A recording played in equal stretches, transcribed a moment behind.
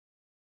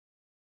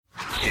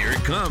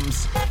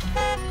comes.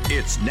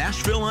 It's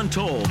Nashville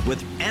Untold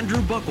with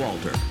Andrew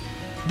Buckwalter,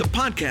 the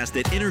podcast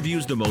that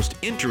interviews the most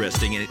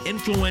interesting and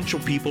influential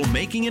people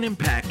making an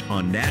impact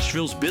on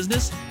Nashville's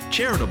business,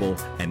 charitable,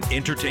 and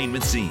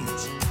entertainment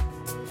scenes.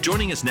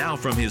 Joining us now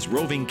from his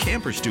roving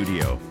camper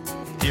studio,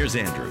 here's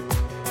Andrew.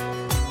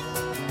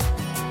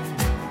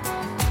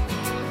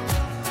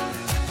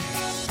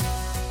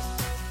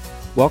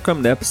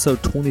 Welcome to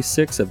episode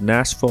 26 of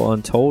Nashville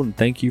Untold, and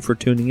thank you for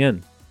tuning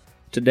in.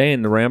 Today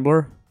in The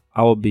Rambler,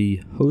 I will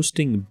be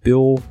hosting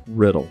Bill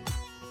Riddle.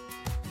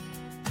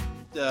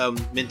 The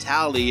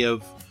mentality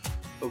of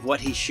what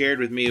he shared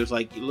with me was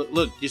like,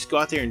 look, just go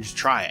out there and just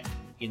try it,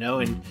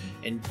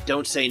 and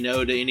don't say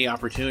no to any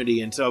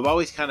opportunity. And so I've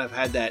always kind of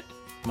had that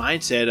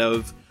mindset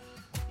of,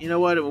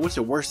 what's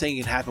the worst thing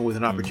that can happen with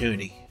an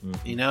opportunity?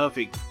 If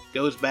it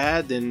goes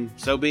bad, then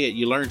so be it.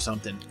 You learn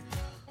something.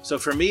 So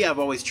for me, I've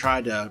always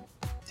tried to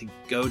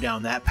go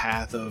down that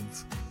path of,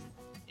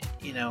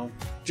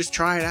 just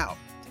try it out.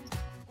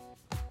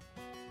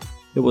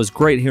 It was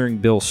great hearing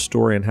Bill's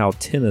story and how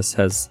tennis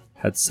has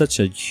had such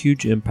a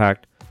huge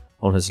impact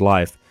on his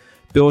life.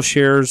 Bill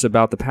shares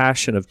about the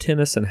passion of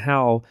tennis and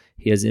how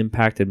he has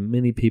impacted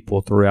many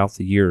people throughout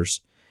the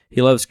years.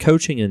 He loves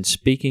coaching and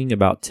speaking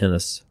about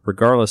tennis.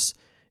 Regardless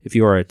if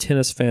you are a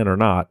tennis fan or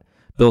not,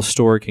 Bill's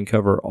story can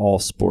cover all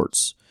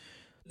sports.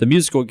 The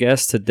musical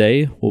guest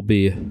today will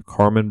be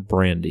Carmen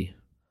Brandy.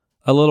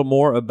 A little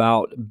more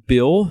about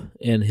Bill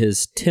and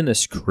his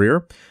tennis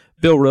career.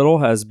 Bill Riddle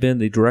has been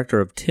the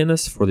director of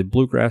tennis for the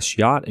Bluegrass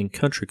Yacht and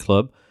Country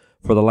Club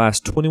for the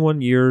last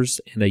 21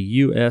 years and a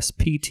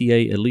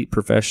USPTA elite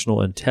professional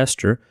and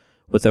tester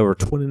with over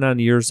 29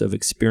 years of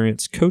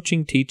experience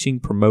coaching, teaching,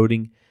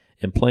 promoting,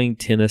 and playing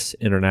tennis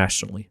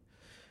internationally.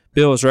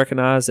 Bill is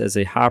recognized as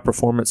a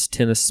high-performance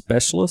tennis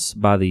specialist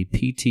by the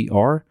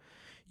PTR,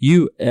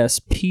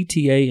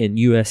 USPTA, and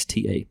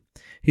USTA.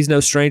 He's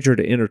no stranger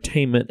to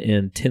entertainment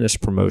and tennis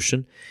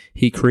promotion.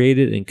 He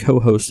created and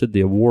co-hosted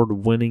the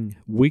award-winning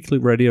weekly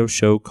radio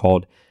show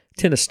called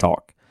Tennis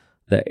Talk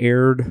that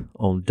aired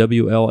on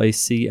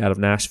WLAC out of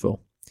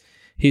Nashville.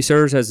 He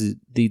serves as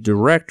the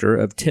director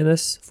of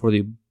tennis for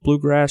the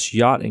Bluegrass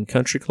Yacht and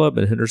Country Club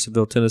in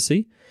Hendersonville,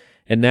 Tennessee,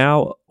 and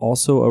now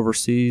also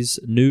oversees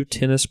new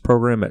tennis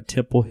program at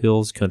Temple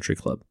Hills Country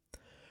Club.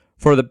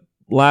 For the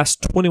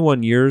last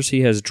 21 years,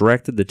 he has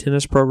directed the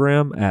tennis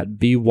program at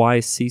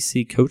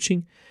BYCC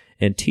Coaching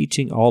and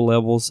teaching all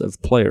levels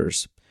of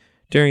players.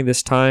 During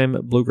this time,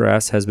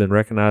 Bluegrass has been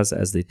recognized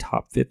as the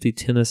top 50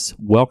 tennis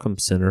welcome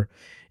center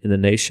in the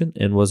nation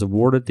and was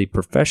awarded the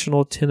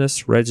Professional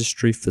Tennis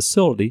Registry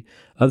Facility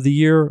of the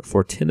Year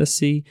for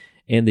Tennessee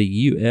and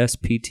the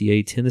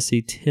USPTA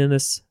Tennessee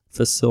Tennis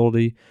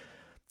Facility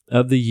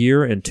of the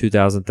Year in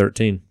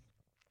 2013.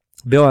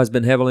 Bill has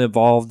been heavily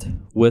involved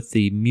with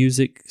the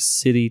Music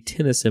City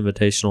Tennis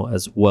Invitational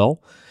as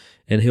well,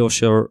 and he'll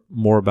share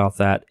more about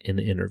that in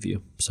the interview.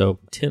 So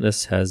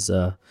tennis has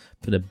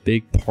been a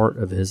big part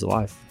of his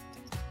life.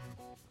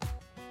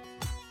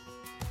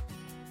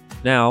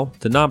 Now,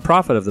 the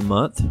nonprofit of the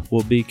month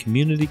will be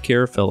Community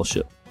Care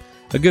Fellowship.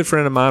 A good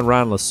friend of mine,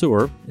 Ryan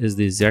LeSueur, is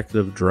the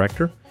executive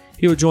director.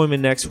 He will join me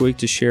next week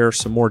to share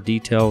some more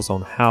details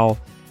on how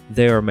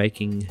they are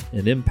making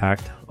an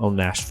impact on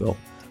Nashville.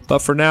 But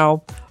for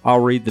now, I'll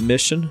read the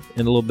mission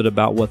and a little bit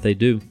about what they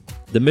do.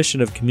 The mission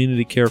of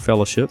Community Care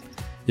Fellowship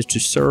is to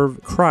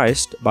serve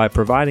Christ by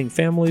providing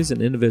families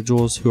and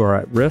individuals who are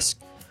at risk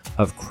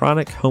of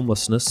chronic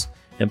homelessness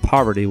and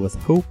poverty with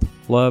hope,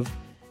 love,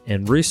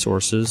 and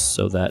resources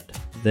so that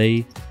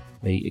they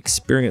may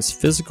experience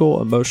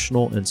physical,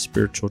 emotional, and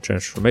spiritual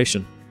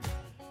transformation.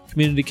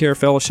 Community Care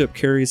Fellowship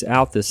carries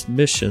out this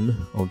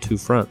mission on two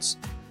fronts.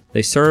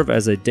 They serve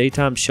as a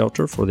daytime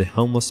shelter for the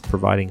homeless,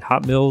 providing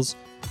hot meals,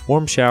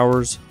 warm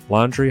showers,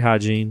 laundry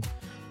hygiene,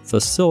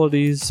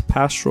 facilities,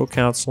 pastoral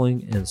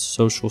counseling, and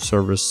social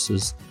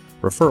services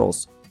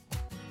referrals.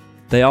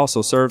 They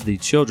also serve the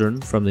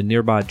children from the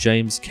nearby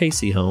James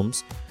Casey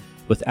homes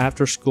with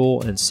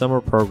after-school and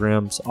summer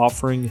programs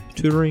offering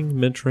tutoring,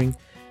 mentoring,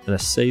 and a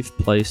safe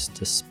place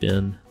to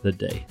spend the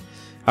day.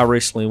 I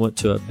recently went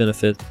to a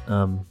benefit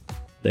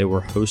they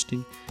were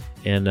hosting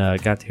and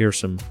got to hear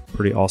some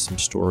pretty awesome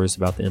stories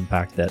about the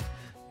impact that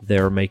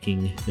they're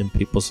making in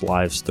people's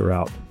lives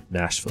throughout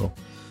Nashville.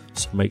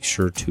 So make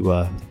sure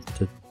to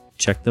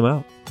check them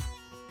out.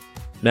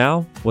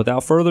 Now,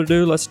 without further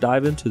ado, let's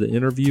dive into the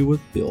interview with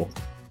Bill.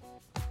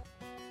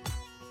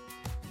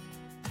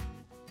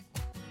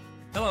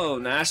 Hello,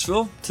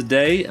 Nashville.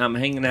 Today, I'm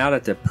hanging out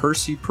at the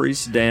Percy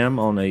Priest Dam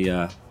on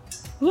a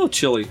little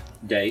chilly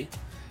day.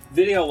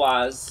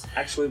 Video-wise,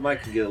 actually, we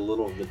might get a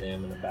little of the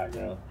dam in the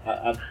background.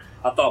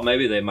 I thought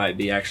maybe they might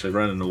be actually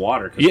running the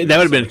water. Yeah, that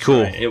would have been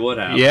cool. It would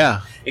have.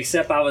 Yeah.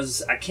 Except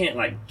I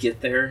can't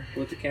get there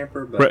with the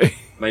camper, but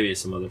maybe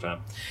some other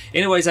time.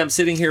 Anyways, I'm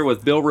sitting here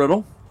with Bill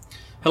Riddle.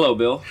 Hello,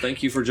 Bill.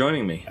 Thank you for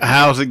joining me.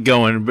 How's it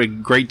going?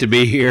 Great to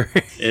be here.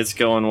 It's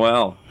going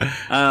well.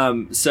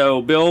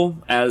 So, Bill,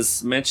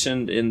 as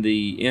mentioned in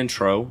the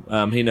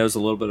intro, he knows a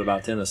little bit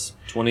about tennis.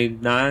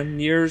 29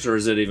 years, or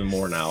is it even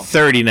more now?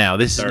 30 now.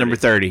 This is number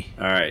 30.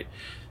 All right.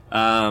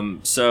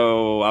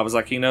 So I was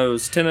like, he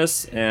knows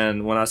tennis,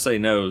 and when I say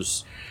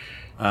knows,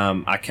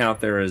 I count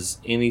there as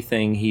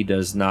anything he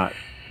does not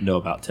know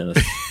about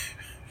tennis.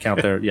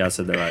 Count there. Yeah, I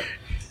said that right.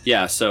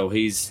 Yeah, so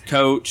he's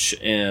coach,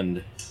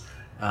 and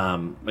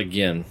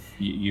again,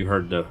 you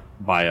heard the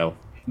bio.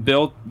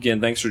 Bill,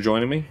 again, thanks for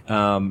joining me.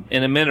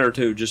 In a minute or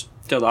two, just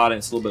tell the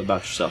audience a little bit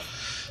about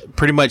yourself.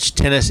 Pretty much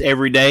tennis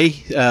every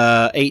day,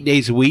 8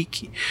 days a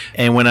week.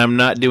 And when I'm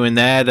not doing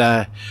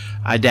that,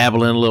 I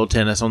dabble in a little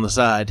tennis on the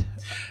side.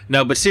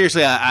 No, but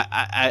seriously,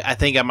 I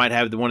think I might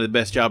have one of the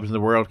best jobs in the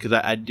world because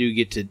I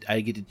get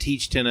to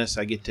teach tennis.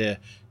 I get to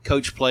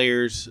coach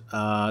players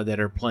that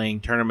are playing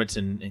tournaments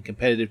and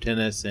competitive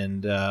tennis,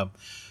 and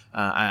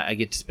I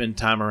get to spend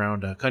time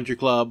around a country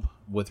club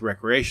with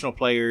recreational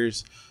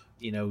players.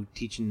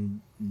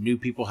 Teaching new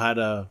people how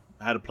to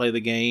play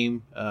the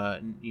game.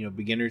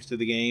 Beginners to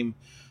the game.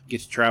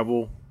 Get to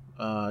travel,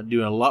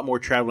 doing a lot more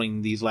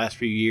traveling these last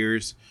few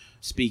years.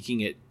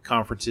 Speaking at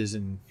conferences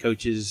and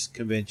coaches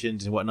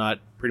conventions and whatnot,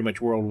 pretty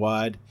much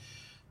worldwide.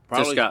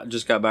 Probably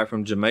just got back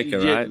from Jamaica,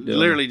 right?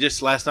 Literally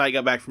just last night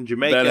got back from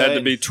Jamaica. That had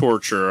to be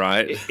torture,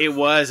 right? It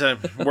was. I'm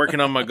working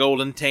on my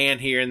golden tan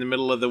here in the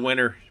middle of the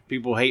winter.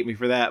 People hate me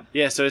for that.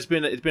 Yeah, so it's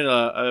been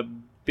a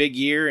big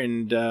year,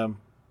 and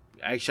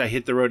actually I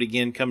hit the road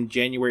again come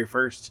January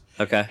 1st.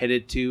 Okay.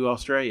 Headed to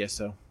Australia.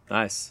 So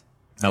nice.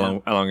 How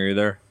long are you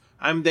there?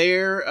 I'm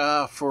there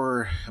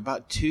for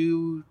about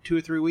two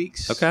or 3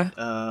 weeks. Okay.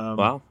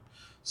 Wow.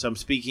 So I'm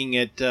speaking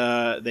at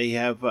they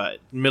have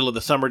middle of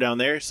the summer down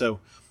there, so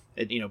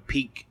at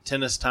peak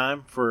tennis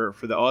time for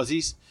the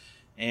Aussies,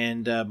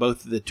 and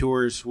both of the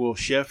tours will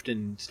shift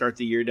and start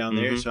the year down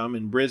there. So I'm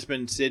in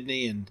Brisbane,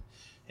 Sydney, and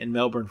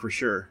Melbourne for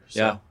sure. So.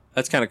 Yeah,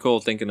 that's kind of cool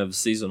thinking of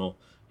seasonal.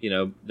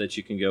 That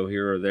you can go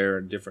here or there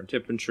in different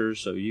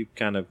temperatures, so you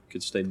kind of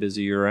could stay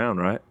busy year round,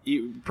 right?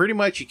 Pretty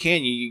much you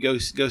can. You go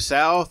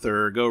south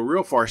or go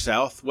real far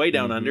south, way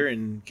down under,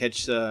 and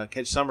catch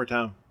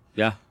summertime.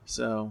 Yeah.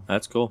 So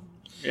that's cool.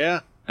 Yeah.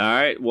 All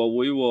right. Well,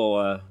 we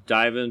will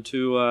dive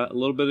into a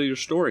little bit of your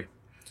story.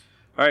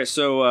 All right.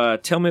 So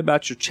tell me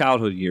about your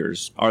childhood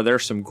years. Are there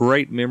some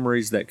great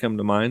memories that come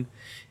to mind?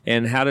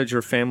 And how did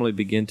your family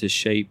begin to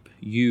shape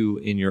you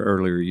in your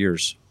earlier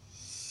years?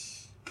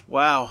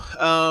 Wow.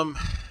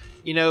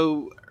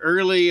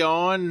 Early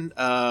on,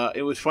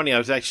 it was funny. I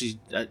was actually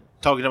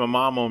talking to my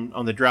mom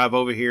on the drive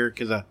over here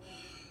because I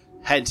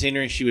hadn't seen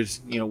her, and she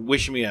was,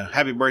 wishing me a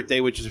happy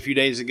birthday, which was a few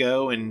days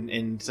ago.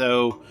 And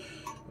so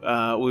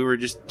we were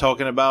just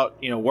talking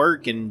about,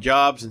 work and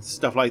jobs and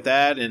stuff like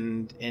that.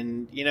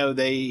 And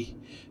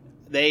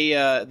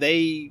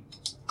they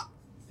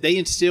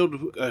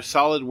instilled a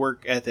solid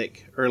work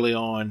ethic early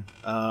on.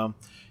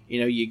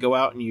 You go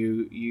out and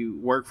you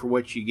work for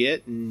what you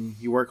get, and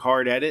you work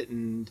hard at it,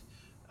 and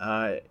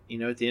at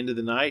the end of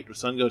the night, the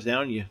sun goes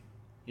down, you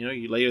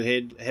lay your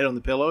head on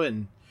the pillow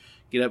and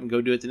get up and go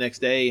do it the next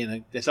day.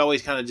 And it's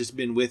always kind of just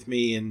been with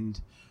me, and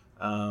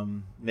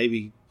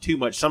maybe too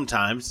much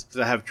sometimes because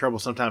I have trouble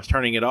sometimes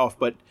turning it off.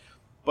 But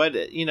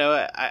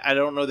I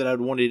don't know that I'd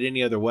want it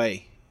any other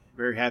way.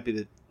 Very happy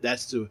that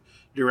that's the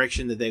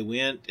direction that they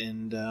went,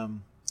 and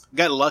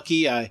got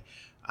lucky. I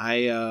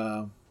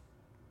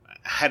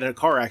had a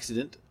car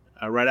accident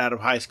right out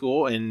of high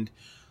school, and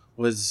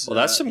was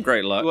that's some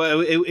great luck.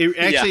 Well, it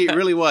actually it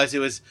really was. It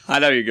was. I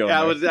know you're going.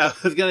 I was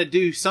going to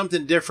do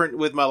something different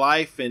with my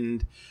life,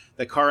 and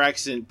the car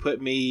accident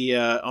put me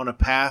on a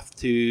path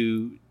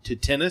to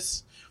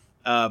tennis,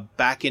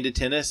 back into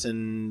tennis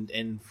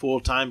and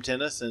full-time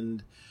tennis,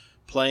 and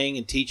playing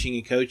and teaching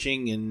and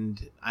coaching.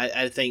 And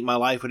I think my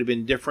life would have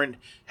been different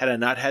had I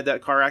not had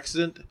that car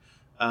accident.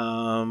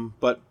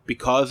 But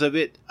because of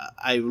it,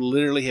 I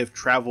literally have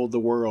traveled the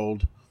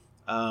world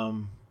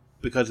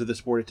because of the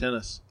sport of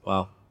tennis.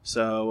 Wow.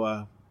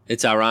 So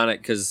it's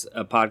ironic because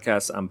a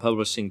podcast I'm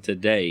publishing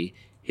today,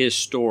 his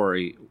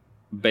story,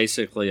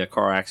 basically a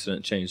car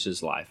accident changed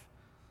his life.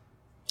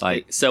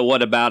 So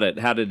what about it?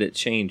 How did it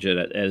change it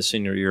at a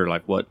senior year?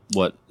 What?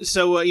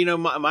 So,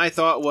 my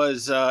thought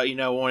was, I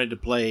wanted to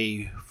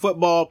play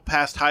football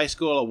past high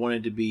school. I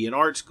wanted to be in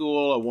art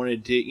school. I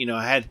wanted to,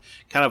 I had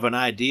kind of an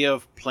idea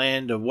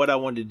planned of what I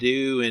wanted to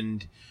do.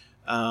 And,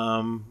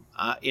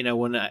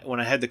 when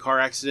I had the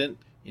car accident,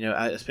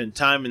 I spent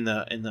time in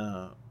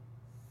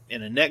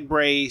a neck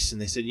brace,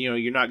 and they said,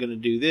 you're not going to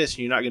do this and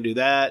you're not going to do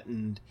that.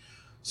 And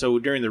so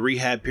during the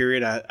rehab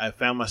period, I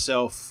found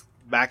myself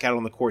back out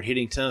on the court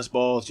hitting tennis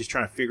balls, just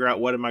trying to figure out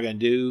what am I going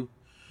to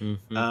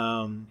do.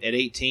 At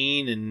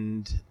 18,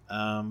 and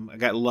I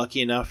got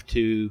lucky enough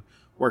to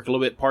work a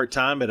little bit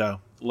part-time at a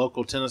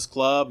local tennis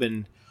club,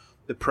 and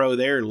the pro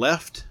there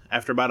left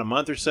after about a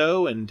month or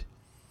so, and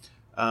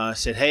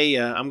said, hey,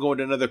 I'm going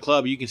to another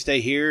club, you can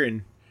stay here.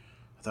 And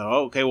I thought,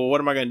 okay, well,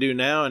 what am I going to do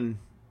now? And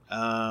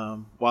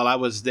while I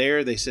was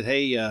there, they said,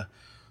 hey,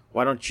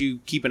 why don't you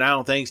keep an eye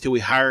on things till we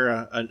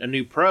hire a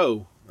new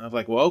pro? I was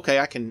like, well, okay,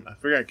 I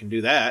figure I can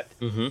do that.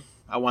 Mm-hmm.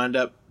 I wound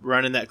up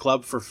running that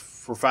club for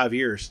 5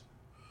 years.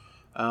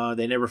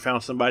 They never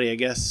found somebody, I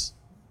guess,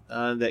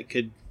 that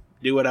could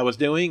do what I was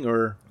doing,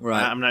 or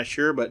Right. I'm not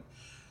sure. But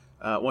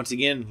once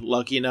again,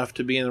 lucky enough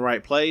to be in the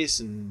right place,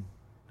 and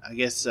I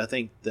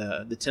think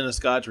the tennis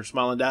gods were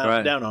smiling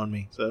down on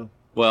me. So,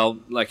 Well,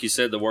 like you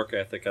said, the work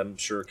ethic, I'm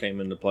sure, came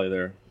into play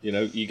there. You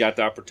know, you got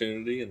the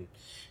opportunity and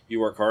you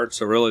work hard,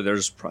 so really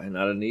there's probably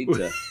not a need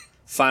to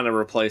find a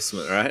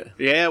replacement, right?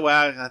 yeah,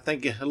 well, I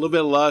think a little bit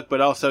of luck, but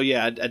also,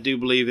 yeah, I do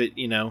believe it.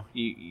 You know,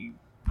 you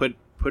put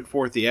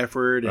forth the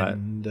effort, Right.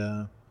 and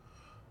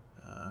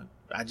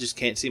I just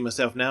can't see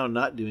myself now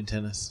not doing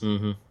tennis.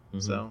 Mm-hmm. Mm-hmm.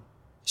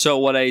 So,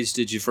 at what age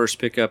did you first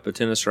pick up a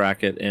tennis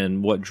racket,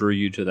 and what drew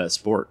you to that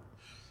sport?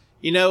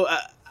 you know,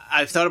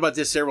 I've thought about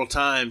this several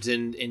times,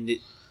 and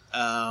it,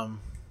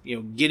 you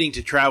know, getting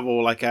to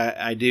travel like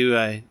I do,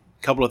 a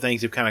couple of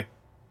things have kind of,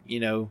 you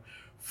know,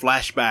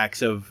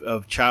 flashbacks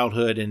of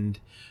childhood. And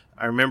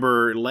I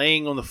remember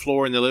laying on the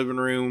floor in the living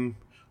room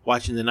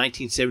watching the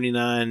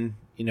 1979,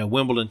 you know,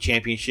 Wimbledon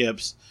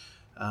championships,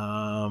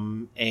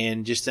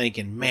 and just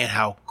thinking, man,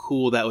 how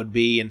cool that would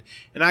be. And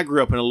I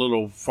grew up in a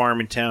little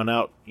farming town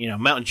out, you know,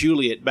 Mount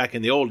Juliet back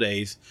in the old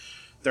days,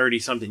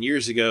 30-something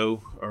years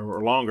ago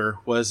or longer,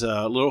 was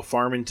a little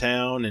farming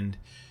town. And,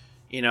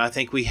 you know, I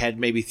think we had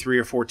maybe 3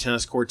 or 4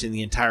 tennis courts in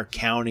the entire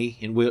county,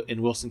 in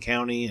Wilson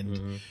County.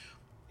 And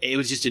it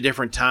was just a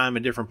different time, a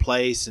different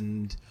place.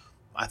 And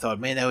I thought,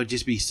 man, that would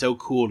just be so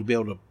cool to be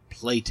able to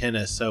play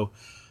tennis. So,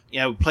 you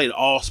know, we played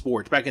all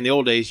sports. Back in the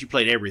old days, you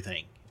played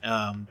everything.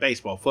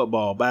 Baseball,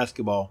 football,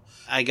 basketball.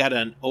 I got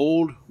an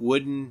old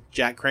wooden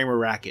Jack Kramer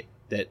racket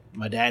that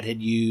my dad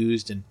had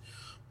used and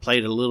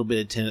played a little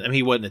bit of tennis. I mean,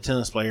 he wasn't a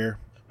tennis player,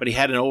 but he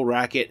had an old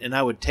racket, and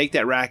I would take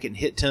that racket and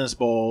hit tennis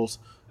balls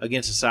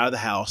against the side of the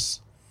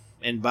house.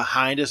 And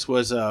behind us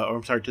was,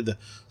 to the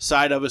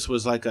side of us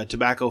was like a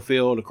tobacco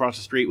field. Across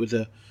the street was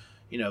a,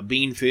 you know,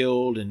 bean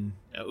field, and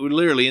we were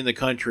literally in the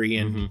country.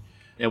 And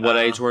And what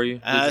age were you?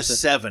 Did you say?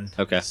 7.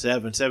 Okay.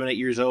 7, 8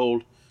 years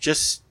old.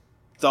 Just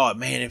thought,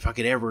 man, if I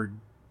could ever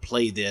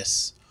play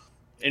this.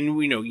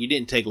 And, you know, you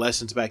didn't take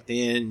lessons back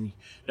then.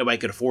 Nobody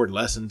could afford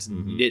lessons,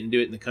 and you didn't do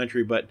it in the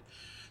country. But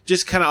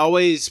just kind of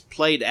always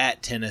played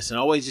at tennis and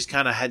always just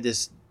kind of had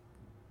this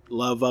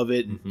love of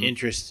it and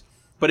interest.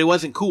 But it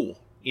wasn't cool.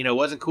 You know, it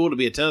wasn't cool to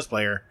be a tennis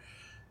player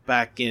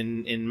back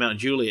in Mount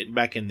Juliet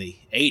back in the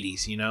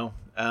 80s, you know.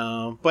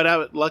 But I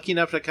was lucky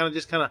enough to kind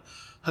of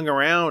hung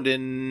around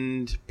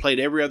and played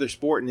every other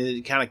sport, and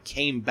it kind of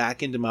came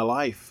back into my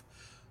life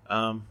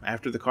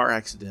after the car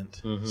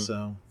accident.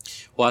 So,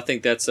 Well, I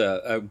think that's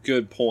a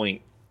good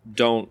point.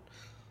 Don't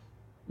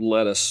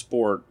let a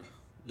sport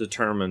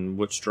determine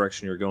which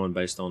direction you're going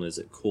based on is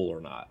it cool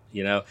or not.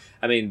 You know,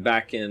 I mean,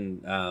 back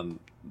in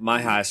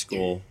my high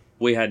school,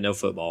 we had no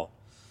football,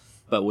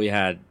 but we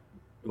had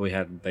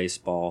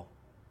baseball.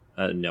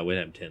 No, we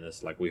didn't have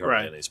tennis. Like, we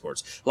hardly had any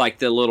sports. Like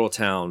the little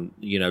town,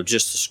 you know,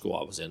 just the school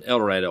I was in, El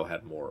Dorado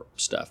had more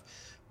stuff.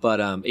 But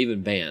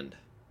even band,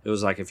 it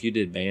was like if you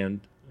did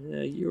band,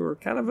 you were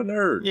kind of a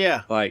nerd.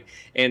 Yeah. Like,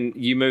 and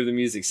you moved to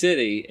Music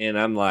City, and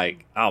I'm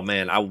like, oh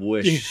man, I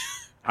wish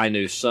I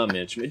knew some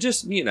instrument.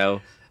 Just, you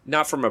know,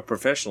 not from a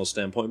professional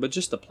standpoint, but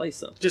just to play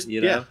something. Just,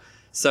 you know. yeah.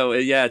 So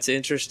yeah, it's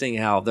interesting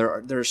how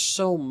there's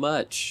so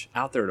much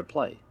out there to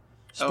play,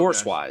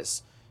 sports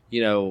wise.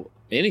 You know,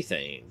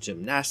 anything,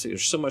 gymnastics.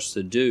 There's so much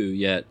to do.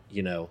 Yet,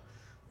 you know,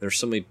 there's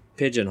so many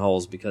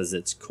pigeonholes because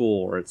it's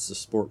cool or it's a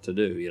sport to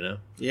do. You know.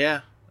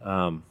 yeah.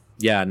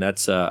 Yeah, and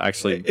that's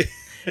actually.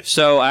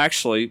 So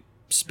actually,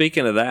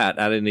 speaking of that,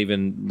 I didn't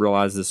even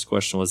realize this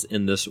question was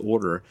in this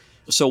order.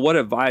 So what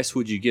advice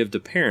would you give to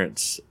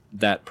parents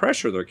that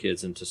pressure their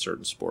kids into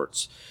certain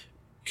sports?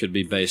 Could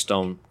be based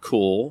on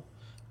cool.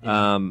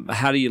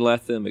 How do you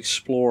let them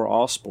explore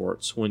all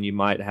sports when you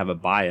might have a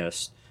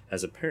bias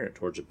as a parent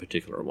towards a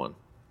particular one?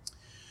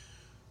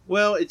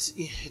 Well, it's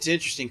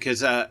interesting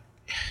because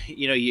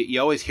you know, you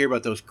always hear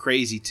about those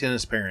crazy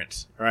tennis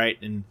parents, right?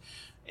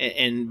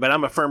 But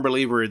I'm a firm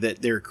believer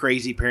that there are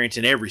crazy parents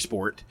in every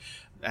sport.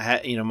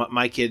 You know,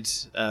 my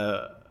kids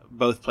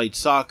both played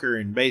soccer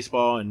and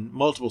baseball and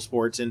multiple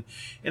sports, and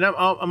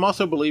I'm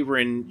also a believer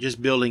in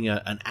just building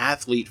an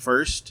athlete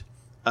first.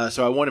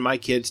 So I wanted my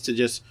kids to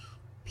just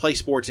play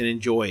sports and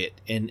enjoy it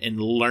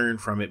and learn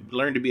from it,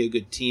 learn to be a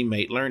good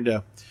teammate, learn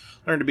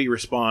to be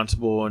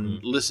responsible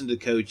and listen to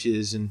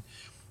coaches,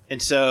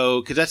 and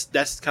so because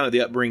that's kind of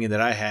the upbringing that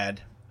I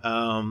had.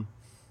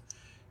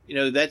 You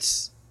know,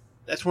 that's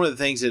one of the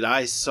things that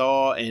I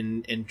saw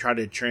and try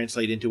to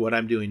translate into what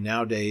I'm doing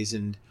nowadays.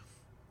 And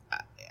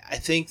I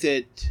think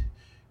that,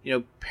 you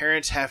know,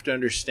 parents have to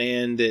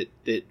understand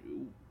that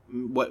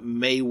what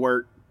may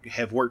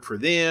have worked for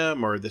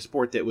them, or the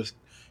sport that was,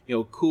 you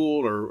know,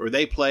 cool or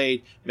they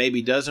played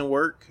maybe doesn't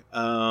work.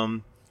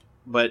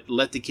 But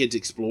let the kids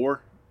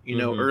explore, you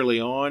know, early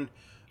on.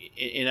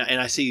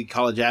 And I see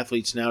college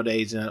athletes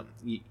nowadays, and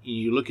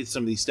you look at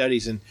some of these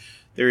studies, and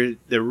the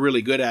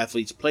really good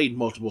athletes played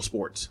multiple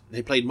sports.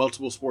 They played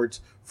multiple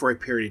sports for a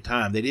period of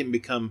time. They didn't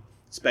become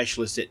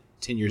specialists at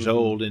 10 years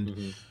old.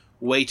 And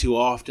way too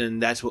often,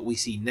 that's what we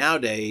see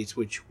nowadays,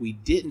 which we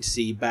didn't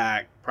see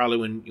back probably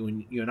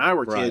when you and I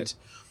were kids.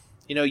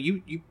 You know,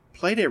 you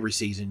played every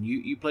season.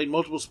 You played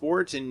multiple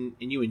sports and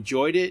you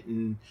enjoyed it.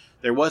 And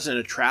there wasn't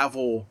a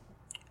travel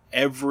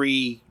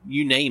every,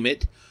 you name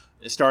it.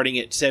 Starting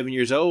at 7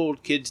 years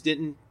old, kids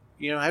didn't,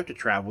 have to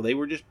travel. They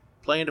were just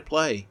playing to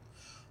play.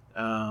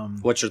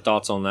 What's your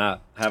thoughts on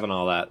that? Having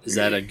all that, is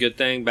that a good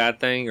thing, bad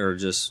thing, or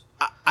just?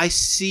 I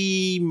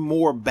see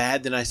more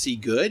bad than I see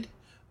good,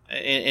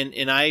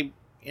 and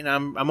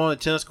I'm on the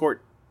tennis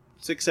court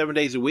 6-7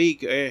 days a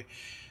week,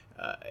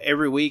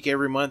 every week,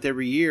 every month,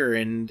 every year,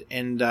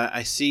 and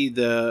I see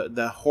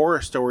the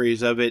horror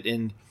stories of it,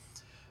 and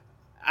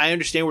I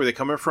understand where they're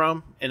coming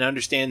from, and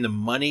understand the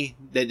money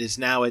that is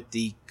now at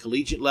the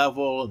collegiate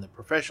level and the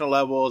professional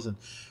levels, and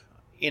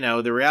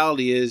the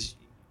reality is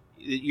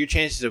your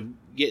chances of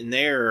getting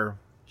there are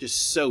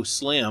just so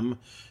slim.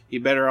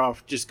 You're better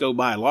off just go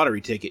buy a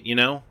lottery ticket.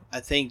 I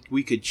think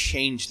we could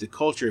change the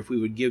culture if we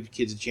would give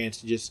kids a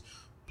chance to just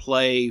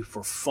play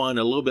for fun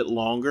a little bit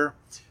longer.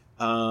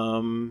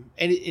 And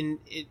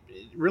it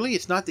really,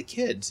 it's not the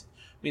kids.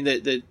 I mean,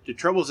 the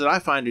troubles that I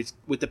find is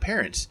with the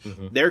parents.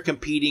 They're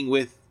competing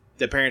with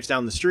the parents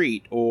down the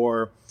street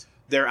or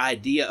their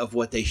idea of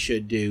what they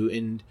should do.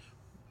 And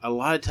a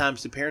lot of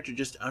times the parents are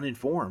just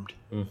uninformed,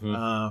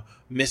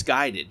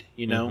 misguided,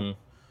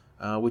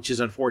 which is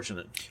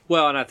unfortunate.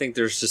 Well, and I think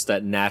there's just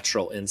that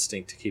natural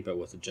instinct to keep up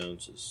with the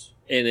Joneses.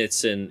 And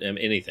it's in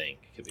anything.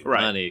 It could be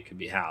money, it could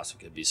be house, it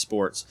could be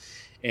sports.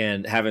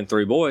 And having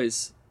 3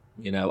 boys,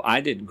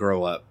 I didn't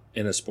grow up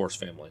in a sports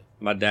family.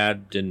 My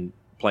dad didn't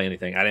play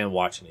anything. I didn't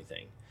watch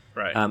anything.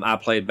 Right. I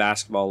played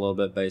basketball a little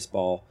bit,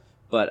 baseball,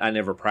 but I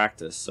never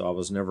practiced, so I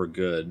was never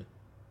good,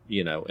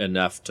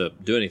 enough to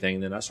do anything.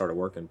 And then I started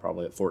working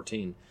probably at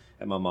 14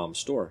 at my mom's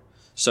store.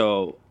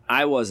 So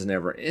I wasn't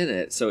ever in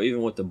it. So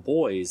even with the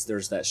boys,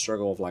 there's that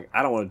struggle of like,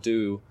 I don't want to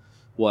do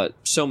what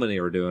so many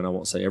are doing. I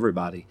won't say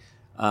everybody.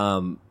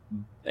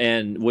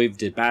 And we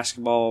did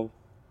basketball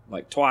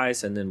like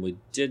twice, and then we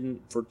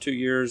didn't for 2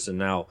 years. And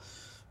now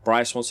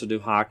Bryce wants to do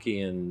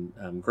hockey,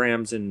 and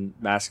Graham's in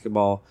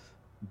basketball.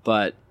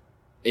 But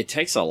it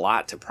takes a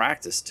lot to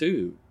practice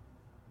too,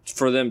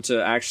 for them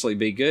to actually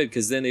be good.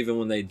 Because then even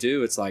when they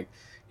do, it's like,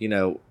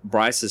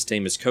 Bryce's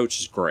team, his coach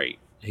is great.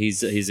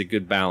 He's a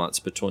good balance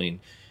between,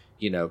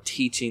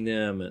 teaching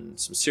them and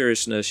some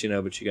seriousness,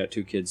 but you got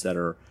 2 kids that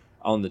are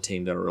on the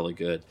team that are really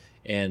good.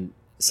 And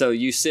so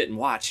you sit and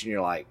watch and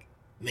you're like,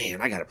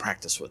 man, I got to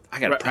practice with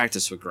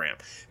Graham,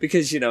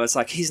 because, it's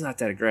like, he's not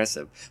that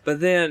aggressive. But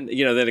then,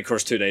 then of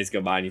course 2 days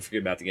go by and you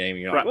forget about the game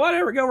and you're like,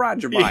 whatever, go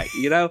ride your bike,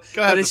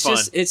 But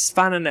it's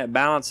finding that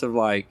balance of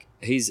like,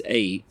 he's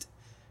 8,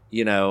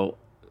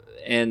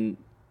 and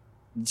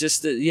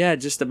just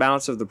the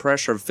balance of the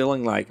pressure of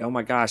feeling like, oh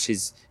my gosh,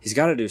 he's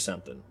got to do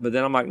something. But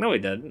then I'm like, no, he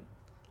doesn't.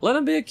 Let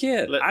him be a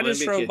kid. I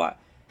just drove by,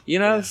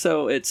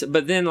 so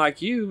but then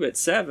like you at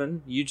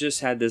 7, you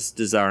just had this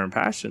desire and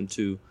passion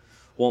to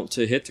want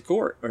to hit the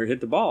court or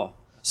hit the ball.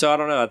 So I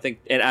don't know. I think,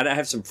 and I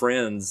have some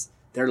friends,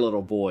 their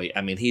little boy,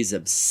 I mean, he's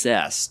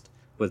obsessed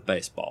with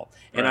baseball.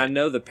 And I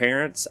know the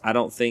parents, I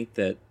don't think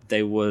that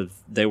they were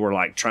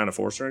like trying to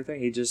force or anything.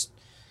 He just,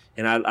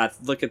 and I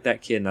look at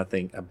that kid and I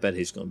think, I bet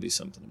he's going to be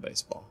something in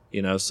baseball,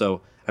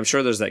 So I'm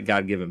sure there's that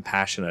God-given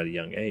passion at a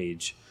young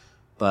age,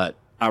 but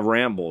I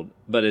rambled,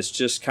 but it's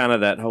just kind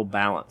of that whole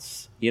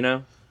balance,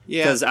 Yeah.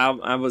 Because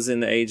I was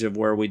in the age of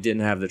where we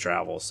didn't have the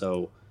travel.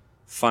 So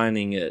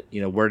finding it,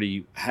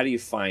 how do you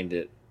find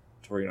it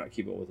to where you're not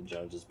keeping up with the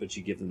Joneses, but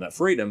you give them that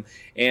freedom.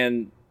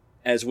 And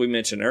as we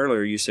mentioned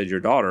earlier, you said your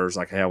daughter's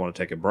like, hey, I want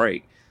to take a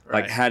break.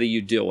 Right. Like, how do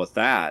you deal with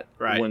that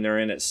when they're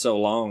in it so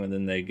long and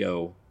then they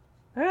go,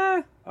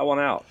 I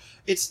want out?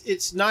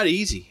 It's not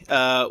easy.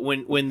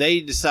 When they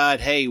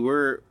decide, hey,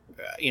 we're,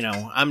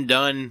 I'm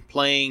done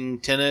playing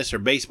tennis or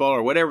baseball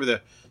or whatever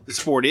the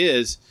sport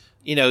is,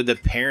 the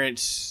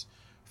parents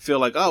feel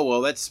like, oh,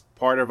 well, that's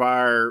part of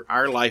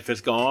our life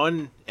is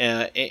gone.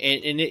 And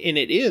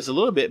it is a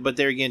little bit, but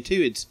there again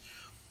too, it's,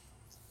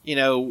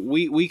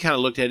 we kind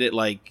of looked at it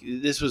like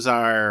this was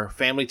our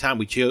family time.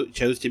 We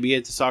chose to be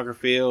at the soccer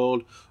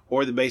field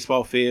or the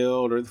baseball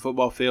field or the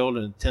football field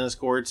and tennis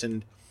courts.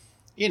 And,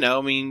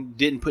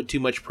 didn't put too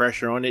much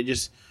pressure on it.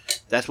 Just,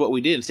 that's what we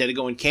did instead of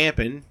going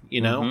camping,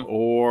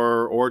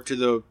 or to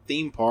the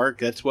theme park.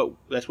 That's what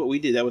we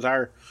did. That was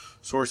our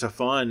source of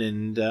fun.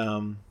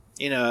 And,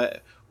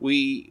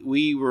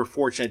 we were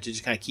fortunate to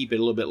just kind of keep it a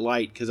little bit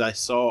light because I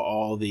saw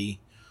all the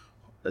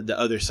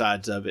other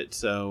sides of it.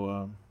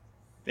 So,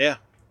 yeah.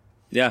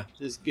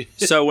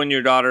 So when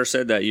your daughter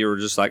said that, you were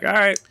just like, all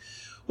right.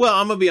 Well,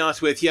 I'm gonna be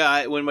honest with you.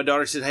 When my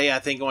daughter said, "Hey, I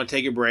think I want to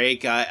take a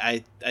break,"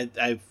 I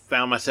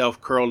found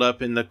myself curled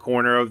up in the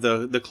corner of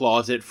the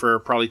closet for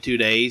probably 2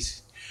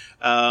 days.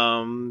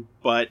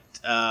 But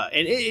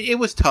it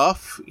was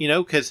tough,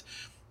 because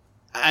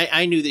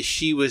I knew that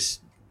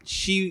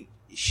she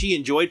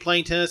enjoyed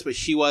playing tennis, but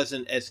she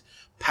wasn't as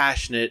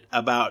passionate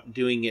about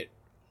doing it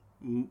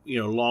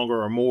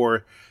longer or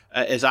more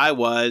as I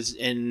was,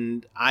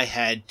 and I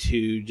had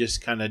to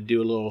just kind of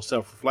do a little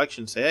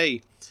self-reflection,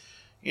 say,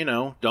 hey,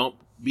 don't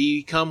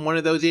become one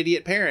of those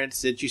idiot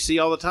parents that you see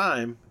all the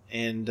time.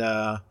 And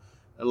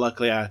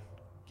luckily I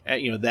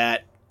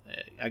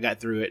got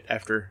through it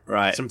after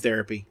some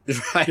therapy.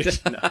 Right.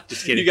 Just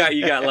kidding.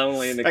 You got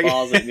lonely in the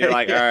closet and you're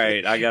like, all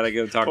right, I got to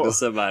go talk to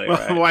somebody.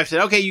 Right? My wife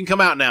said, okay, you can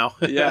come out now.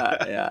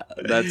 Yeah.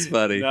 That's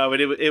funny. No, but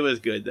it was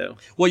good though.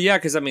 Well, yeah,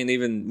 because I mean,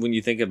 even when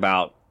you think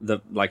about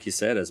like you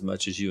said, as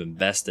much as you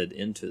invested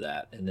into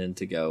that, and then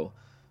to go,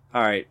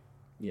 all right,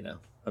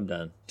 I'm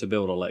done, to be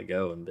able to let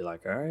go and be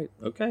like, all right,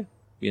 okay.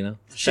 She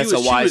that's a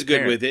wise was good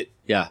parent. with it.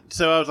 Yeah.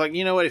 So I was like,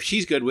 you know what? If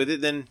she's good with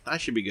it, then I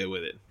should be good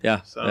with it.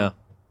 Yeah. So. Yeah.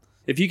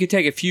 If you could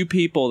take a few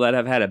people that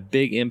have had a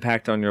big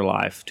impact on your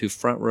life to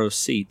front row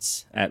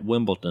seats at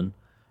Wimbledon,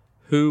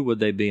 who would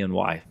they be and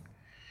why?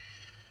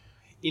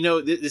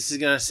 This is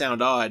going to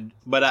sound odd,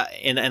 but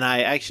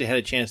I actually had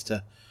a chance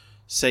to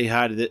say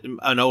hi to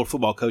an old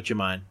football coach of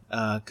mine,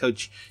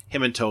 Coach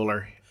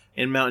Hemmentaler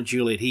in Mount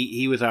Juliet.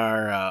 He was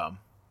our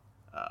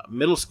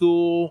middle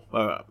school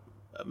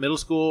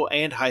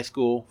and high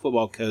school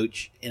football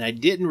coach, and I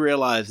didn't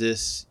realize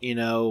this,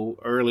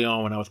 early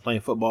on when I was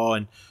playing football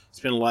and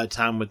spent a lot of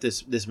time with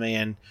this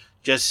man.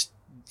 Just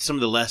some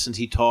of the lessons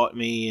he taught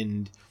me,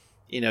 and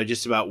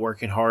just about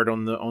working hard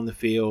on the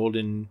field,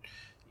 and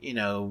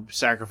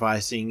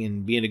sacrificing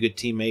and being a good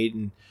teammate,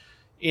 and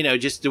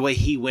just the way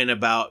he went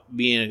about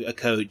being a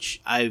coach.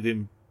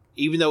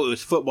 Even though it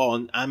was football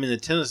and I'm in the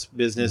tennis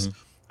business,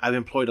 I've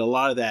employed a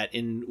lot of that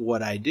in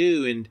what I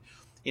do,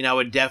 and I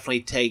would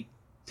definitely take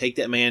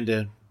that man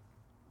to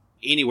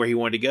anywhere he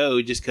wanted to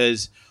go, just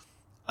because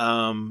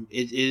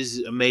it is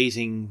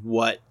amazing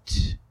what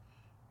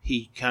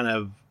he kind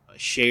of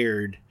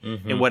shared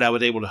and what I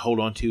was able to hold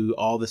on to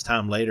all this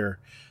time later.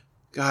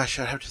 Gosh,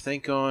 I'd have to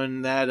think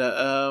on that.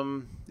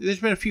 There's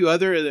been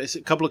there's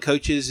a couple of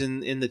coaches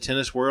in the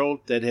tennis world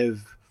that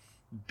have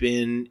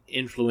been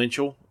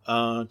influential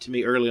to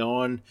me early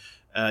on.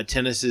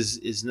 Tennis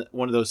is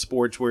one of those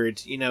sports where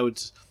it's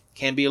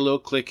can be a little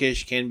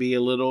cliquish, can be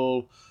a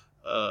little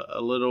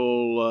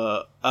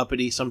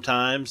uppity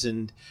sometimes,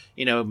 and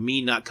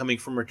me not coming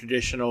from a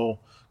traditional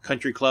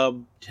country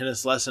club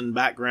tennis lesson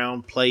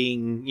background,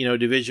 playing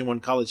Division I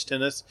college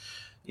tennis,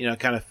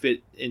 kind of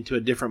fit into a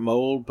different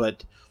mold.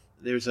 But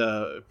there's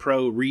a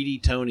pro, Reedy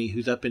Tony,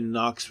 who's up in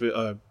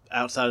Knoxville,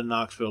 outside of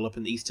Knoxville, up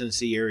in the East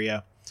Tennessee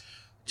area.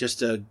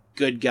 Just a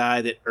good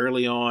guy that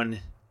early on,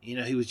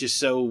 he was just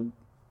so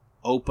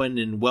open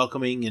and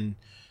welcoming and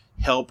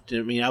helped.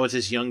 I mean, I was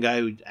this young guy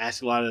who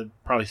asked a lot of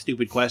probably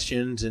stupid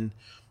questions, and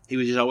he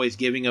was just always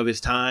giving of his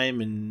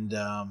time. And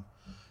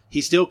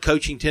he's still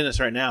coaching tennis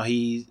right now.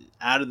 He's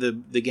out of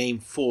the game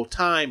full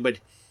time, but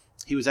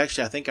he was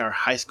actually, I think, our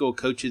high school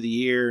coach of the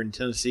year in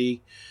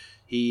Tennessee.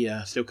 He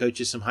still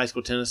coaches some high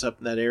school tennis up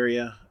in that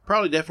area.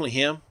 Probably definitely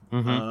him.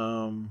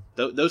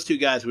 Those two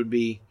guys would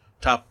be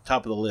top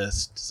of the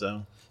list.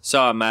 So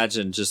I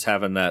imagine just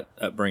having that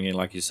upbringing,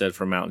 like you said,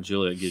 from Mount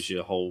Juliet gives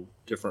you a whole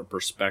different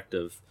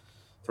perspective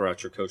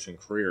throughout your coaching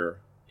career,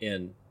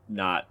 and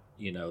not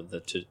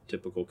the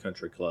typical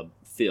country club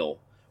feel,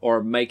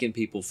 or making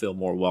people feel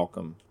more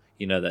welcome,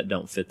 that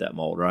don't fit that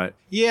mold, right?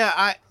 Yeah,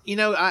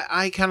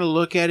 I kind of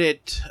look at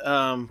it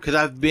because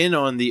I've been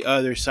on the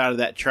other side of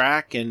that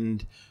track,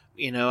 and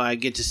I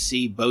get to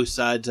see both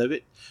sides of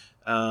it.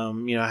 I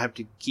have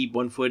to keep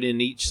one foot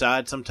in each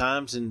side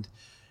sometimes, and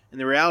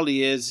the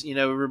reality is,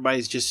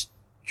 everybody's just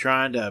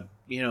trying to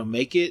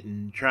make it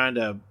and trying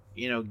to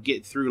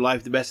get through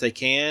life the best they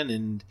can.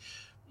 And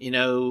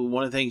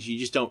one of the things you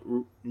just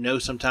don't know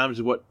sometimes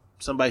is what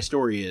somebody's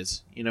story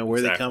is,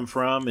 where they come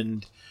from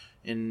and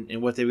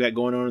what they've got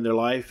going on in their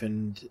life.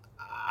 And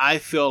I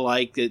feel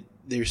like that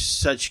there's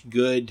such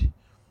good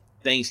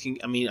things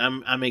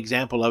I'm an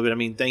example of it. I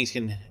mean,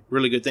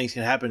 really good things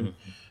can happen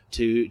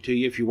to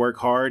you if you work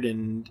hard,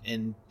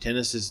 and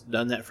tennis has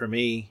done that for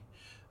me.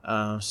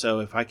 So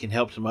if I can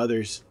help some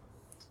others,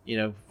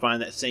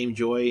 find that same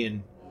joy,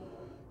 and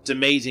it's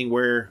amazing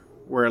where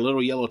a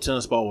little yellow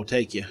tennis ball will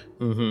take you.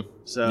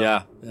 So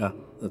yeah,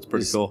 that's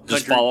pretty cool.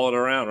 Just follow it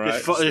around,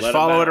 right? Just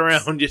follow it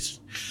around,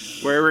 just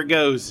wherever it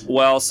goes.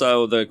 Well,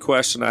 so the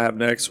question I have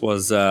next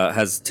was,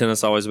 has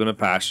tennis always been a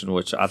passion?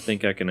 Which I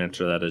think I can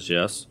answer that as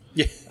yes.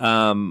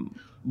 Yeah.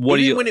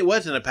 When it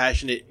wasn't a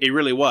passion, it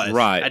really was.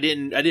 Right. I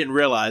didn't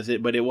realize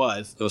it, but it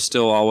was. It was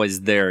still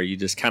always there. You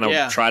just kind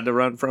of tried to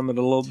run from it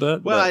a little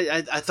bit. Well,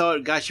 I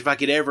thought, gosh, if I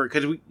could ever,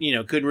 because we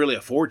couldn't really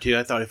afford to.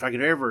 I thought if I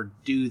could ever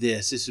do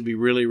this would be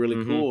really,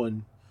 really cool.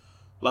 And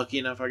lucky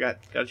enough, I got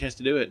a chance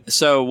to do it.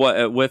 So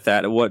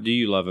what do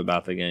you love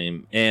about the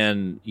game?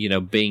 And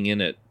being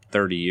in it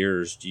 30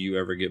 years, do you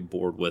ever get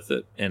bored with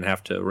it and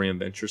have to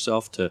reinvent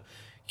yourself to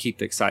keep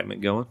the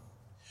excitement going?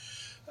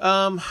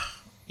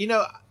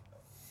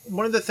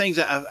 One of the things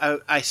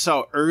that I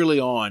saw early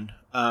on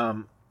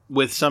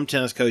with some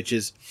tennis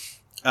coaches,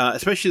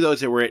 especially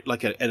those that were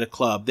at a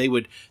club, they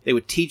would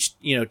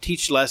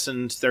teach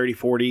lessons 30,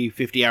 40,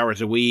 50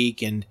 hours a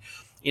week, and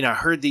I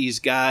heard these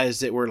guys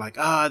that were like,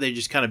 they're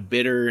just kind of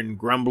bitter and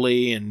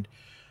grumbly. And,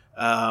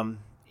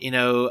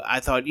 I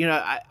thought,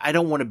 I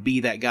don't want to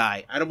be that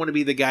guy. I don't want to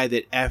be the guy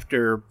that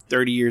after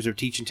 30 years of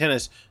teaching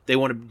tennis, they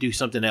want to do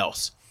something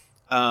else.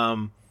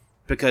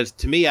 Because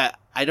to me,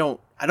 I don't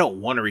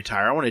want to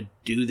retire. I want to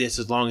do this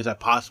as long as I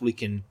possibly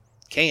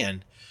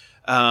can.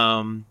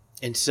 And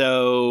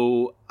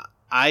so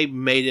I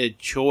made a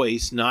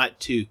choice not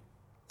to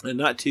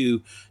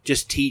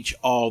just teach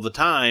all the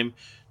time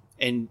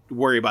and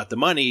worry about the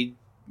money,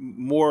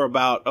 more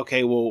about,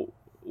 okay, well,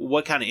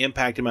 what kind of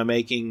impact am I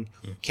making?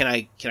 Can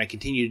I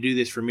continue to do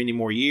this for many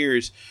more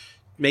years?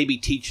 Maybe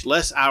teach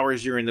less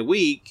hours during the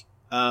week,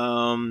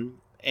 and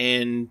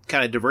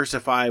kind of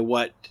diversify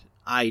what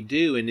I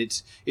do. And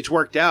it's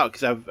worked out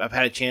because I've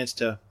had a chance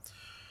to,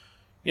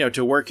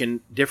 to work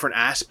in different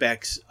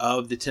aspects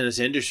of the tennis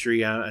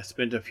industry. I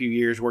spent a few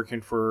years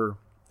working for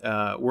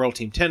World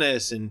Team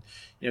Tennis, and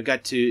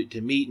got to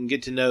meet and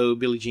get to know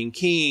Billie Jean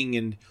King.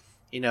 And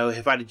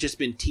if I'd just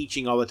been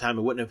teaching all the time,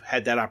 I wouldn't have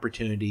had that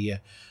opportunity.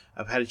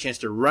 I've had a chance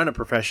to run a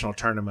professional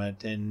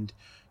tournament and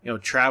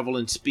travel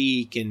and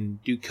speak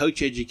and do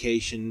coach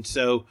education.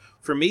 So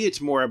for me,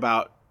 it's more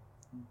about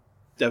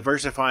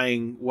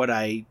diversifying what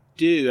I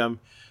do.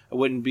 I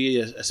wouldn't be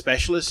a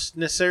specialist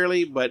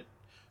necessarily, but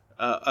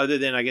other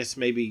than, I guess,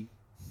 maybe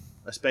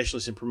a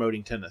specialist in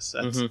promoting tennis.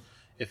 That's,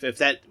 if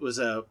that was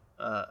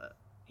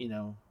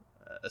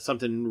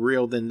something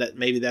real, then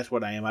maybe that's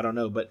what I am. I don't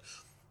know, but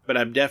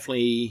I'm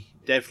definitely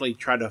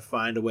try to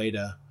find a way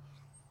to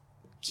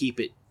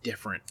keep it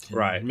different, and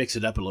right? Mix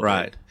it up a little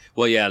right. bit.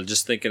 Well, yeah.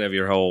 Just thinking of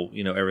your whole,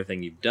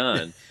 everything you've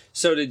done.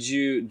 So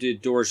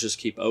did doors just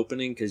keep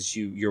opening because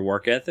your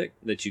work ethic,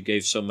 that you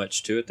gave so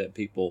much to it that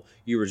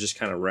you were just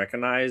kind of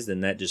recognized,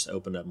 and that just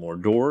opened up more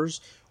doors?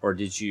 Or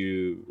did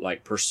you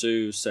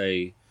pursue,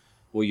 say,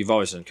 well, you've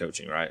always done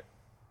coaching, right?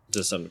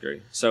 To some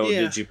degree. So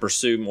did you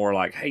pursue more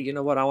like, hey, you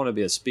know what, I want to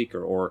be a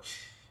speaker, or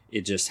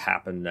it just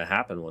happened to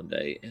happen one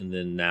day, and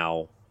then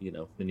now,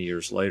 many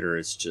years later,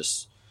 it's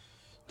just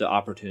the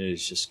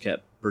opportunities just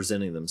kept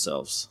presenting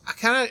themselves? I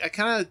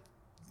kind of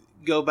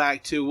go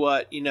back to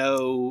what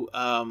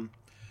I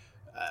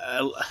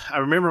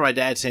remember my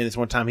dad saying this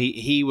one time.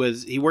 He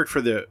worked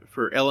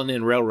for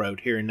L&N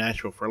Railroad here in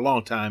Nashville for a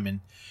long time,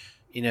 and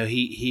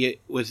he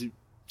was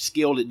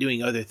skilled at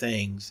doing other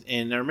things.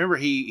 And I remember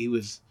he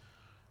was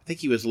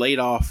laid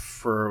off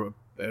for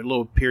a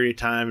little period of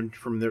time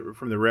from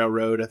the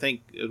railroad. I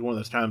think it was one of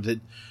those times that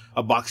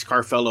a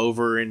boxcar fell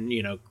over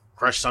and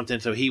crushed something,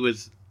 so he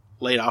was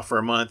laid off for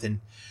a month,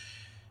 and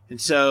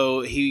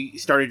so he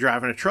started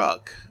driving a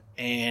truck,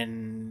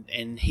 and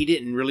he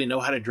didn't really know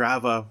how to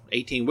drive a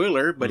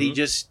 18-wheeler, but he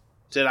just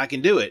said, I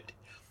can do it,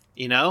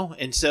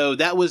 and so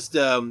that was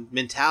the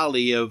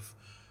mentality of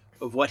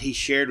what he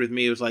shared with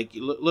me. It was like,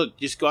 look,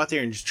 just go out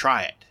there and just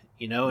try it,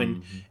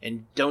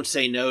 and don't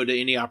say no to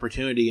any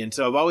opportunity. And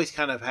so I've always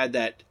kind of had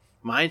that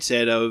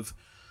mindset of,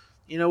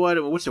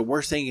 what's the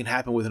worst thing that can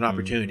happen with an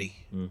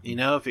opportunity?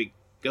 If it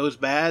goes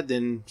bad,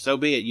 then so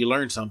be it. You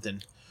learn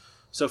something.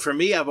 So for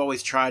me, I've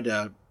always tried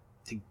to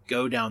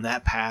go down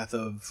that path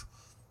of,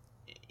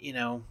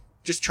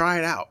 just try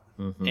it out.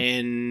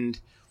 And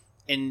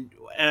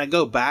I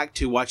go back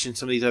to watching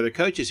some of these other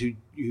coaches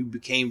who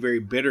became very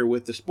bitter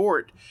with the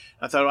sport.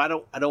 I thought,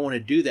 I don't want to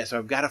do that. So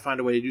I've got to find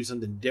a way to do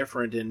something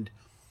different,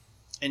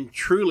 and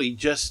truly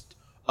just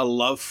a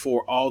love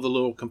for all the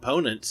little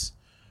components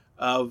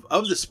of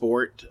the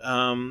sport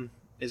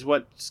is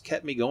what's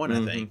kept me going,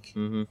 I think.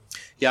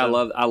 Yeah,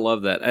 so, I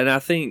love that. And I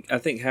think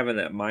having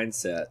that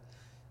mindset,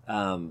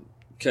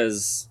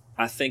 because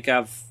I think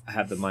I've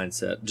had the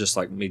mindset just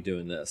like me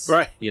doing this.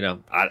 Right.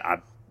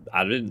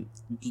 I didn't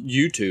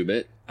YouTube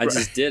it. I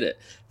just did it.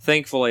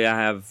 Thankfully, I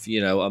have,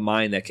 a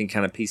mind that can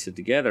kind of piece it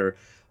together.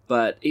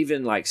 But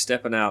even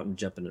stepping out and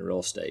jumping into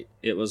real estate,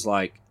 it was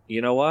like,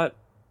 you know what?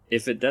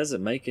 If it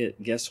doesn't make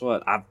it, guess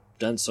what? I've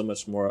done so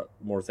much more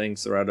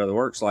things throughout other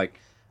works.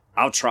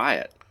 I'll try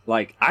it.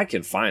 I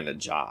can find a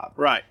job.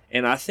 Right.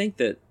 And I think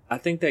that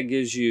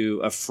gives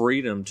you a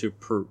freedom to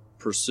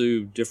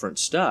pursue different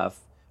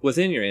stuff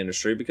within your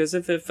industry, because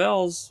if it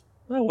fails,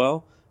 oh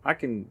well, I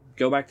can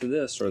go back to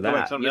this or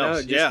that.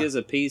 It just gives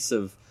a piece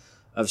of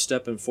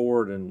stepping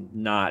forward and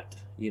not,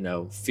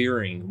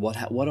 fearing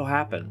what'll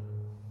happen.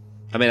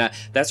 I mean,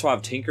 that's why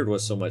I've tinkered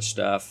with so much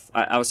stuff.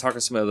 I was talking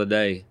to somebody the other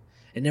day,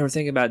 and they were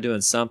thinking about doing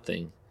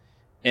something,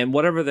 and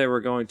whatever they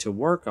were going to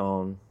work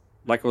on,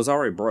 it was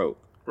already broke.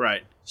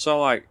 Right.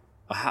 So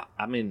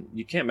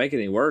you can't make it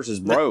any worse. It's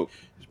broke.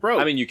 It's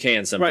broke. I mean, you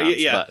can sometimes, right,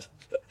 yeah.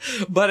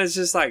 But it's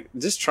just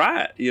just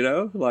try it,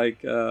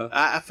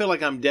 I feel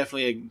like I'm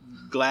definitely a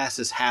glass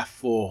is half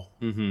full.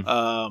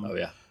 Oh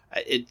yeah.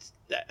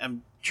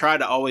 I'm trying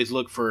to always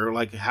look for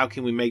how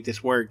can we make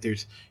this work?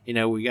 There's,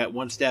 we got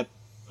one step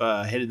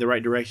headed the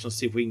right direction. Let's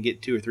see if we can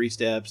get 2 or 3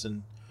 steps.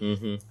 And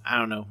I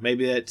don't know,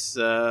 maybe that's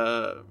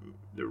the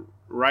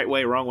right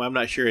way, wrong way. I'm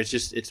not sure.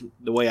 It's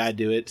the way I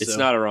do it. It's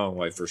not a wrong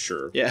way for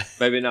sure. Yeah.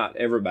 Maybe not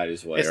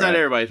everybody's way. It's not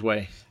everybody's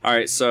way. All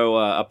right. So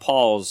a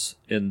pause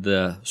in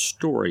the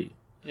story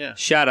Yeah.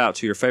 Shout out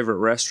to your favorite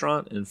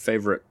restaurant and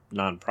favorite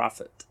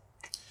nonprofit,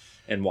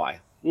 and why.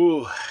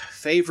 Ooh,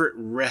 favorite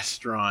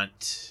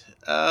restaurant.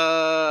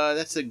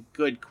 That's a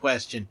good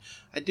question.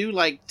 I do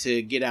like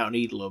to get out and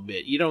eat a little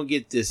bit. You don't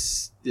get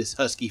this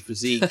husky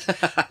physique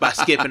by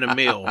skipping a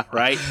meal,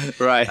 right?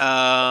 Right.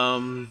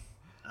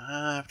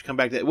 I have to come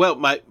back to that. Well,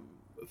 my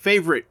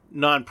favorite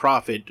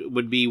nonprofit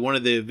would be one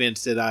of the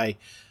events that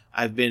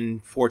I've been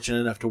fortunate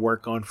enough to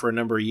work on for a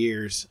number of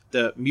years.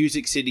 The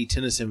Music City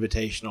Tennis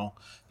Invitational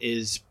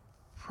is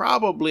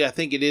probably, I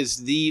think it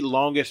is the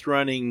longest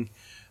running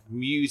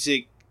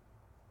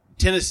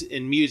tennis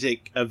and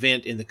music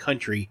event in the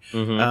country.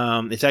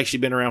 It's actually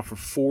been around for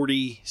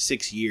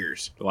 46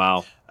 years.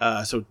 Wow.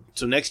 So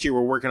next year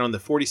we're working on the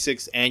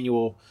 46th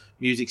annual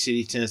Music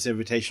City Tennis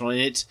Invitational,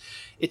 and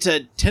it's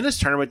a tennis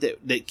tournament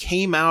that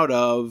came out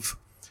of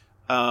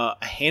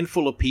a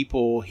handful of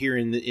people here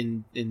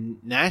in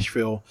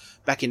Nashville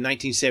back in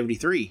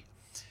 1973,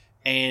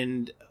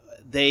 and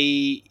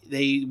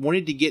they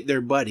wanted to get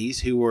their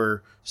buddies who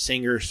were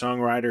singers,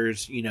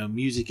 songwriters,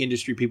 music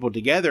industry people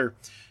together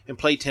and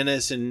play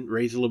tennis and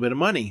raise a little bit of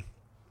money.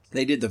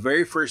 They did the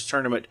very first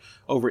tournament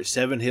over at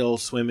Seven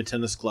Hills Swim and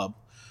Tennis Club,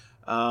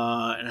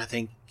 and I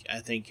think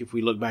if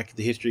we look back at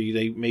the history,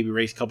 they maybe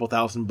raised a couple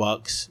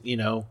 $1,000,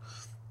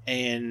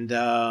 and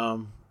I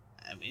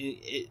mean,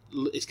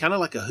 it's kind of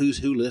like a who's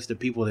who list of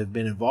people that have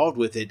been involved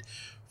with it,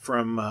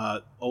 from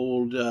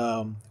old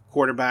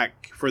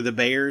quarterback for the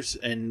Bears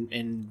and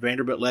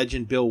Vanderbilt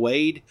legend Bill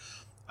Wade.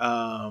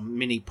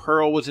 Minnie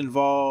Pearl was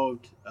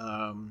involved.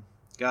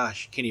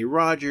 Kenny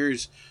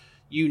Rogers,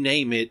 you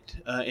name it.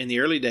 In the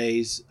early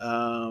days,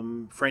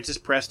 Francis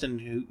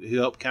Preston, who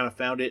helped kind of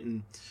found it,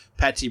 and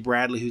Patsy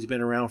Bradley, who's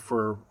been around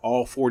for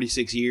all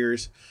 46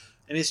 years.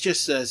 And it's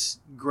just a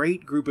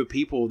great group of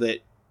people that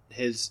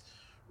has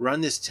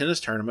run this tennis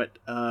tournament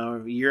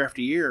year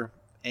after year,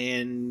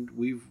 and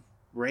we've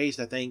raised,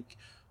 I think,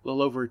 a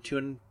little over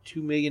 $2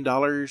 million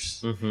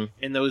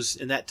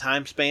in that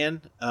time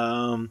span.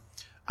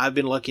 I've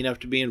been lucky enough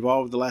to be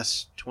involved the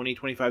last 20,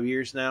 25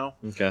 years now.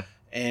 Okay.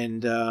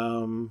 And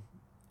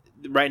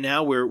right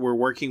now we're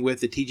working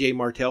with the TJ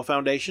Martell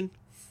Foundation.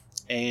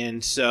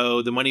 And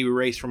so the money we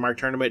raise from our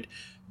tournament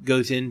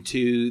goes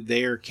into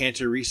their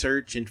cancer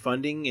research and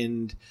funding.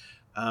 And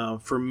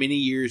for many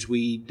years,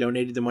 we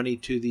donated the money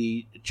to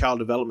the Child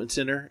Development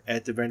Center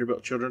at the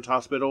Vanderbilt Children's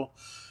Hospital.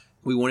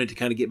 We wanted to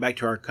kind of get back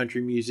to our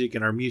country music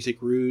and our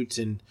music roots,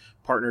 and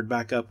partnered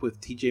back up with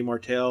TJ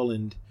Martell.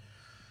 And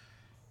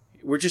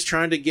we're just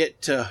trying to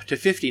get to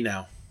 50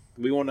 now.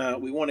 We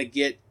want to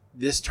get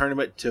this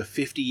tournament to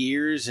 50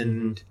 years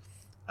and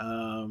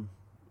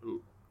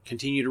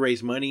continue to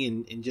raise money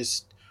and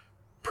just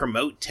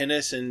promote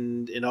tennis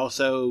and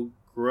also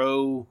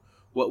grow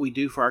what we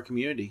do for our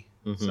community.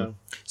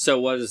 So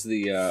what is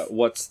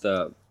what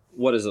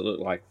does it look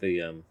like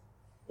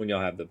when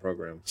y'all have the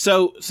program?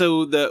 So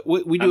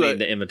we do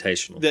the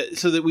invitational.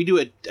 So that we do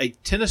a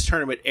tennis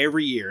tournament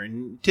every year,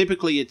 and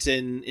typically it's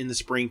in the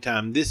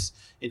springtime.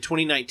 In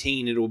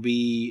 2019 it'll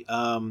be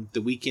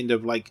the weekend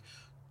of like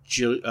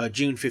June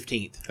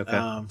 15th.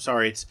 Okay.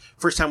 Sorry, it's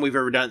first time we've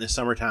ever done it in the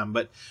summertime,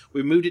 but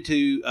we moved it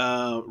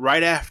to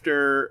right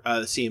after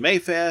the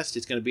CMA Fest.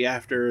 It's going to be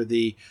after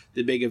the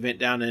big event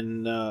down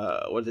in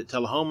what is it,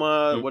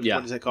 Tullahoma? What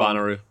is that called?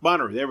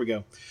 Bonnaroo. There we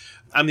go.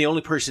 I'm the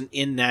only person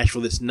in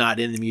Nashville that's not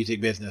in the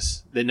music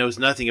business, that knows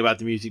nothing about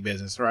the music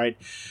business, right?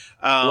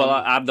 Well,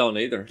 I don't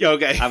either.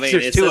 Okay. I mean,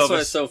 that's why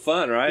it's so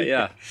fun, right?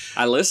 Yeah.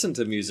 I listen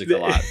to music a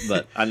lot,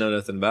 but I know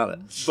nothing about it.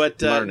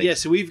 But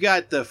so we've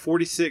got the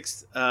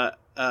 46th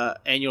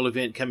annual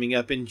event coming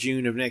up in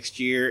June of next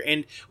year,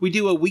 and we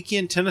do a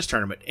weekend tennis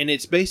tournament, and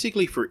it's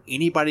basically for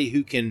anybody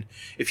who can,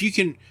 if you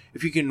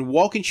can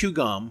walk and chew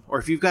gum, or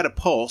if you've got a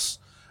pulse,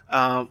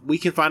 we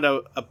can find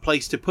a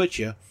place to put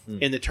you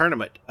in the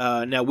tournament.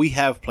 Now we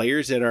have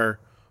players that are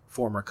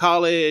former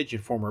college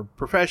and former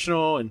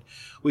professional, and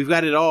we've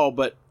got it all,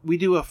 but we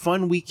do a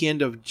fun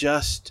weekend of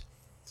just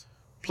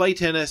play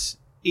tennis,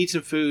 eat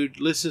some food,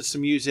 listen to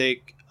some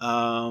music.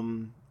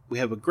 We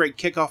have a great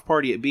kickoff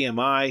party at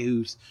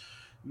BMI,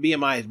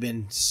 BMI has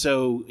been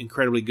so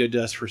incredibly good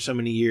to us for so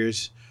many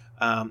years,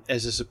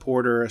 as a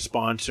supporter, a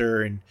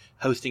sponsor, and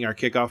hosting our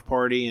kickoff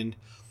party. And,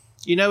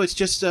 it's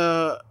just,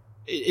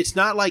 it's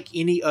not like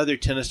any other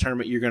tennis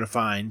tournament you're going to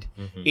find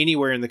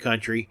anywhere in the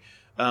country,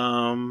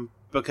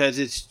 because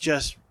it's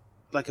just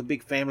like a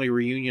big family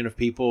reunion of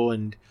people,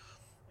 and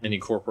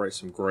incorporate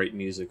some great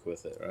music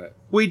with it, right?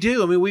 We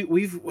do. I mean,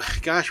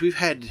 we've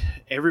had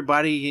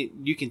everybody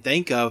you can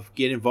think of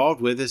get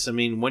involved with us. I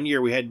mean, one year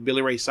we had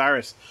Billy Ray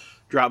Cyrus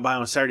drop by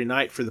on Saturday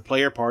night for the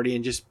player party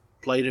and just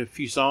played a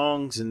few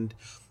songs. And,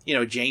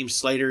 James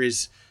Slater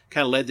has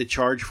kind of led the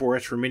charge for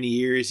us for many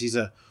years. He's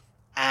a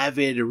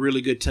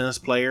really good tennis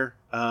player,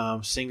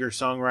 singer,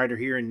 songwriter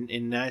here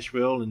in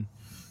Nashville, and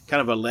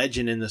kind of a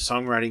legend in the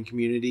songwriting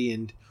community.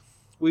 And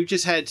we've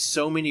just had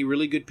so many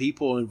really good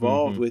people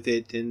involved with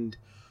it. And,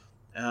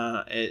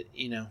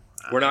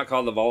 we're not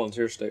called the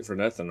volunteer state for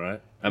nothing,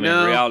 right? I mean,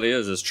 No. reality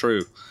is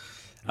true.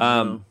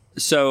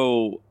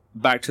 So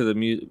back to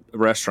the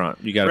restaurant.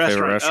 You got a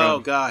favorite restaurant? Oh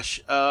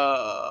gosh.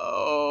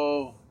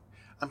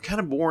 I'm kind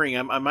of boring.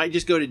 I might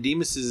just go to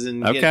Demas's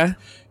and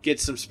get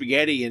some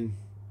spaghetti and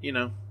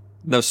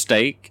No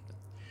steak.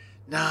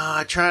 No,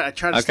 I try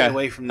to stay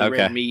away from the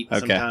red meat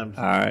sometimes.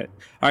 All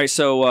right.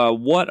 So,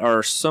 what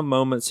are some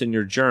moments in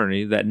your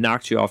journey that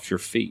knocked you off your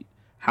feet?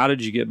 How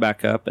did you get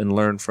back up and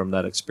learn from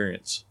that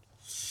experience?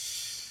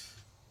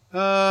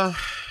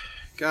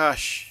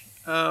 Gosh.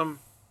 I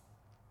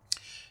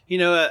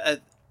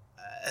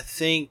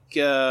think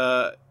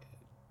a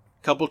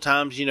couple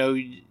times,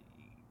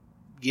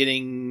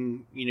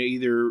 getting,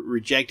 either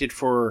rejected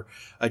for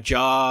a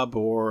job,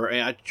 or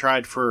I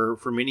tried for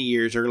many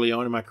years early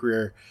on in my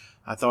career.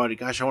 I thought,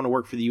 gosh, I want to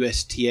work for the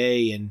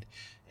USTA,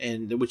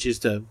 and which is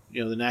the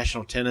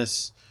National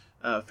Tennis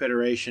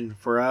Federation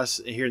for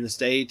us here in the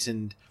States,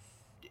 and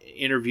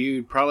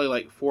interviewed probably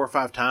like 4 or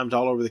 5 times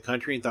all over the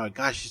country, and thought,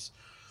 gosh,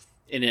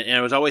 and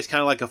I was always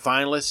kind of like a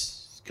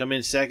finalist, come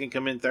in second,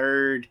 come in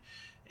third,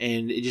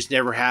 and it just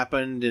never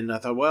happened. And I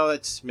thought, well,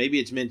 maybe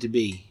it's meant to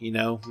be,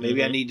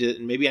 maybe I need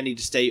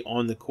to stay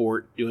on the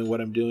court doing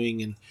what I'm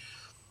doing. And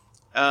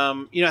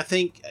I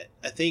think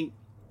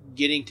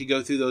getting to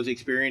go through those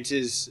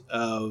experiences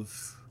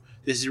of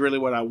this is really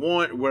what I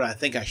want, what I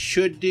think I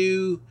should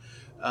do,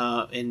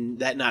 and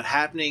that not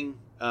happening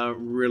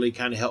really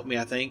kind of helped me,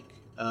 I think,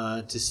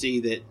 to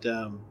see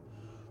that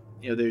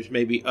there's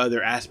maybe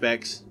other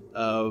aspects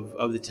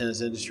of the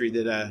tennis industry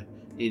that I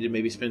need to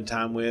maybe spend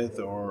time with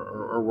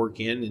or work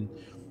in. And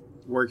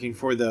working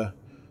for the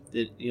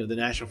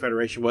National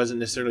Federation wasn't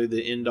necessarily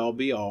the end all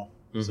be all.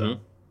 Mm-hmm. So. All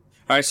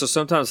right, so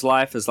sometimes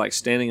life is like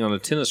standing on a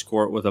tennis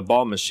court with a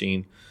ball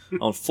machine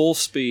on full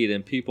speed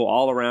and people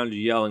all around you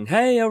yelling,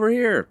 "Hey, over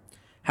here."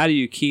 How do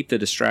you keep the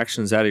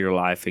distractions out of your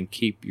life and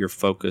keep your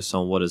focus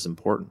on what is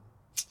important?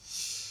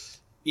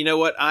 You know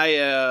what?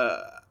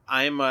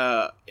 I'm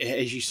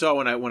as you saw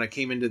when I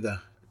came into the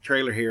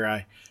trailer here,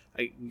 I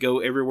go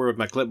everywhere with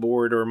my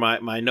clipboard or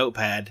my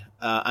notepad.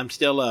 I'm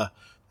still a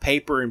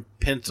paper and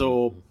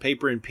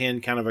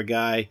pen kind of a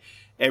guy.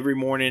 Every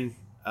morning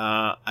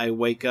I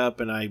wake up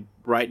and I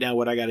write down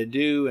what I got to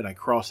do and I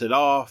cross it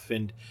off.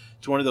 And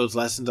it's one of those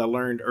lessons I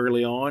learned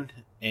early on.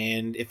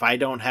 And if I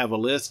don't have a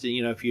list,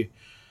 if you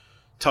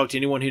talk to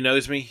anyone who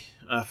knows me,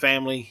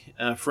 family,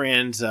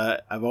 friends,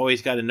 I've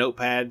always got a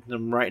notepad.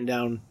 I'm writing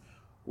down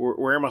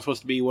where am I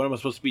supposed to be? What am I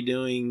supposed to be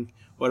doing?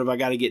 What have I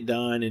got to get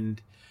done?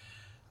 And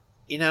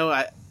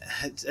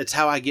it's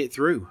how I get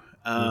through.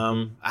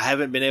 I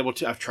haven't been able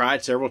to. I've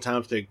tried several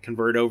times to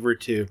convert over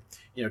to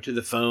to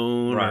the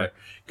phone, right, or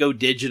go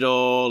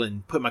digital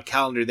and put my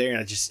calendar there, and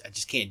I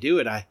just can't do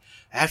it. I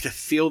have to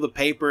feel the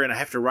paper and I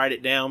have to write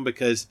it down,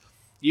 because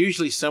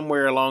usually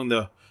somewhere along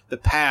the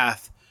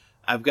path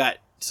I've got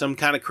some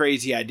kind of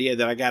crazy idea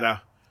that I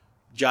gotta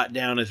jot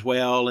down as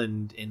well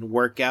and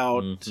work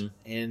out.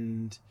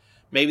 And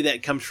maybe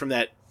that comes from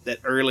that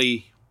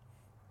early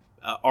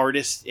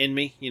artist in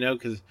me,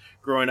 because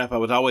growing up I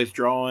was always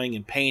drawing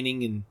and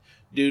painting and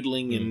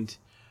doodling, and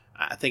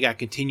I think I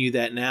continue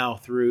that now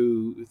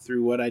through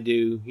what I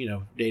do,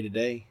 day to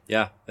day.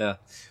 Yeah.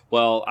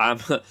 Well,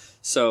 I've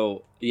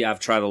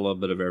tried a little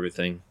bit of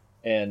everything,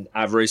 and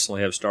I've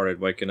recently have started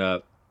waking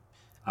up.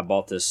 I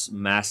bought this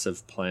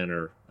massive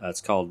planner.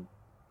 It's called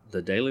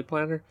the Daily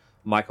Planner.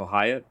 Michael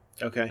Hyatt.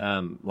 Okay.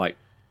 Like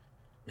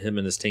him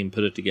and his team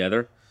put it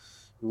together.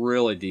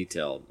 Really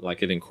detailed.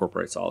 Like it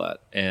incorporates all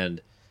that.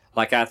 And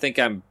like I think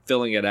I'm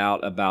filling it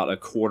out about a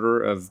quarter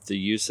of the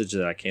usage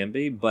that I can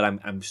be, but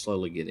I'm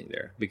slowly getting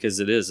there, because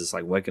it's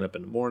like waking up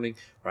in the morning,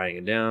 writing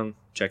it down,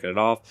 checking it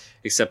off.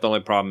 Except the only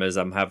problem is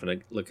I'm having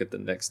to look at the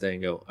next day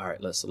and go, all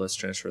right, let's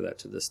transfer that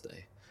to this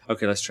day.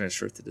 Okay, let's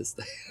transfer it to this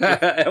day.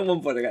 At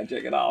one point, I got to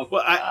check it off.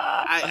 Well,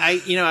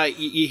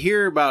 you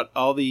hear about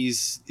all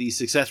these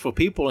successful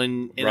people,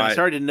 and right. I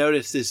started to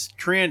notice this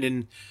trend,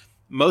 and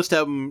most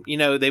of them,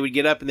 they would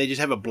get up and they just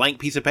have a blank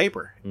piece of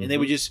paper, and they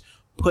would just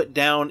put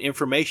down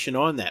information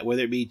on that,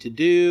 whether it be to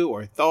do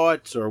or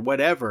thoughts or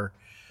whatever,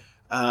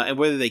 and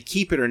whether they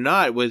keep it or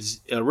not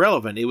was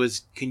irrelevant. It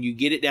was, can you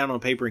get it down on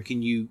paper and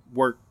can you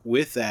work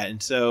with that?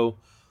 And so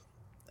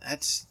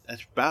that's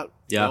about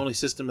the only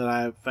system that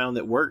I've found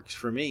that works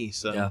for me.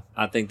 So yeah,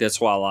 I think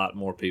that's why a lot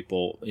more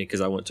people,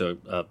 because I went to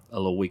a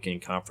little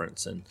weekend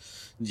conference, and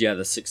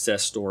the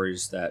success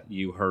stories that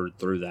you heard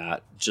through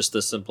that, just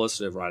the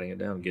simplicity of writing it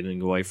down,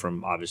 getting away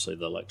from obviously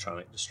the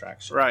electronic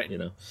distraction, right?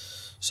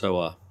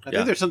 So I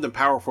think there's something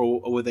powerful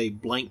with a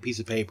blank piece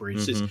of paper.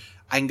 It's just,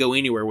 I can go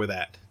anywhere with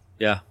that.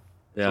 Yeah.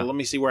 So let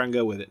me see where I can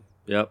go with it.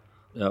 Yep.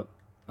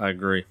 I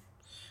agree.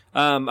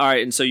 All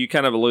right, and so you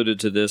kind of alluded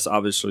to this,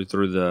 obviously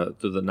through the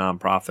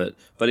nonprofit,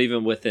 but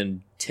even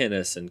within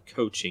tennis and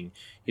coaching,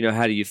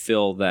 how do you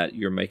feel that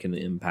you're making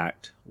the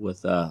impact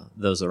with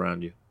those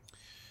around you?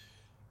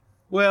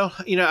 Well,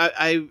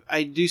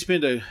 I do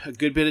spend a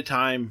good bit of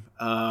time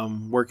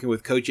working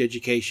with coach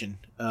education.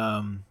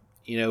 I'm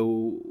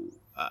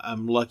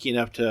lucky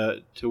enough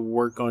to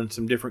work on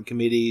some different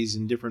committees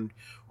and different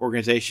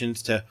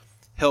organizations to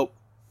help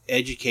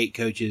educate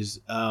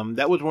coaches.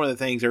 That was one of the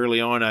things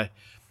early on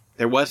that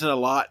there wasn't a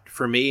lot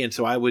for me, and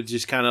so I would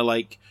just kind of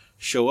like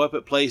show up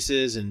at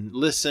places and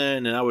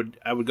listen, and I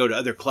would go to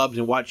other clubs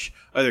and watch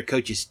other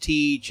coaches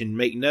teach and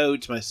make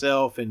notes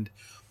myself, and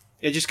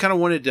I just kind of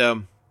wanted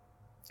to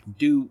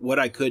do what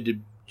I could to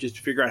just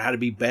figure out how to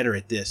be better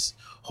at this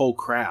whole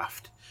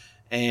craft.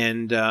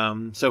 And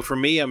so for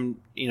me,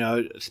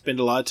 spend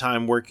a lot of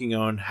time working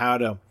on how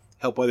to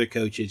help other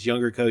coaches,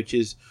 younger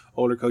coaches,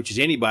 older coaches,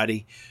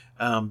 anybody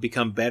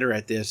become better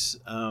at this.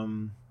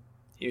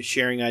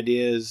 Sharing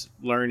ideas,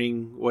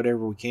 learning, whatever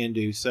we can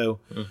do. So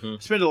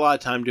spend a lot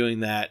of time doing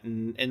that.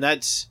 And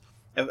that's,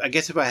 I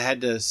guess if I had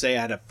to say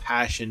I had a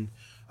passion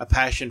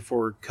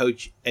for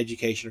coach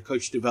education or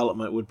coach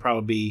development would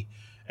probably be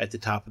at the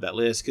top of that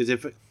list. Because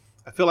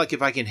I feel like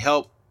if I can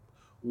help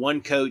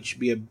one coach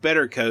be a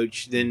better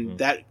coach, then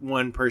that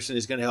one person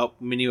is going to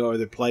help many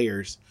other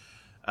players.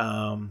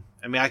 I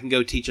can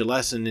go teach a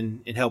lesson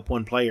and help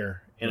one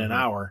player in an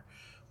hour,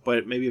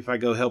 but maybe if I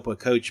go help a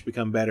coach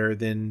become better,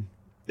 then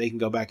they can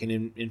go back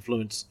and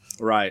influence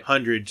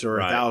hundreds or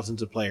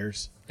thousands of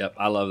players. Yep,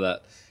 I love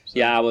that. So,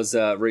 yeah, I was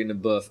reading a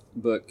book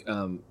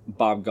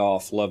Bob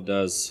Goff, Love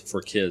Does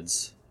for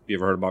Kids. Have you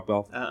ever heard of Bob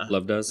Goff?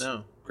 Love Does?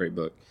 No. Great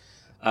book.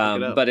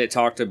 But it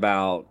talked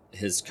about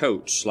his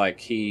coach. Like,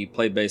 he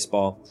played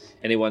baseball,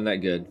 and he wasn't that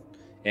good.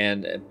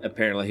 And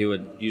apparently he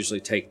would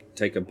usually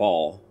take a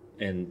ball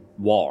and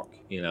walk,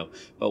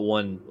 But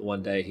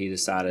one day he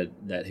decided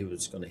that he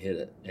was going to hit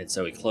it. And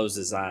so he closed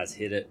his eyes,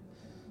 hit it,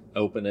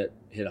 opened it,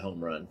 hit a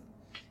home run.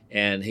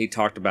 And he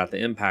talked about the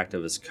impact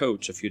of his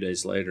coach. A few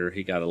days later,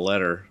 he got a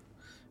letter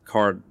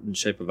card in the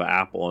shape of an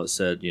apple, and it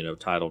said,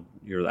 titled,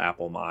 "You're the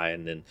apple of my eye."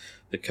 And then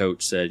the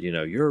coach said,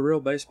 "You're a real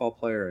baseball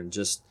player," and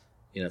just,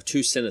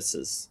 2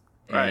 sentences.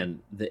 Right. And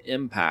the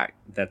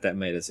impact that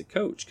made as a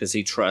coach, because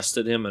he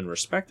trusted him and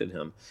respected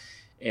him.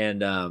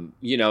 And, and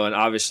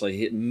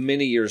obviously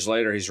many years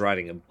later, he's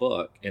writing a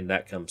book, and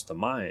that comes to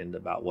mind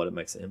about what it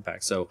makes an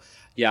impact. So,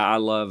 yeah, I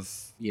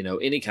love,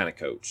 any kind of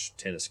coach,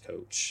 tennis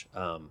coach,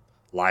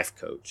 life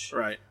coach.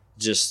 Right.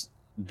 Just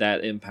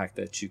that impact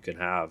that you can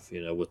have,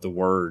 with the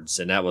words.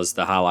 And that was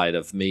the highlight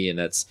of me. And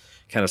that's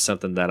kind of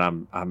something that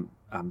I'm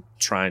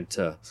trying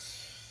to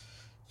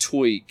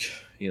tweak,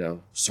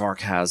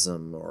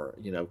 sarcasm or,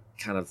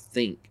 kind of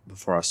think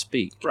before I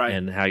speak. Right.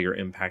 And how you're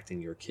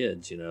impacting your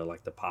kids,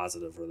 like the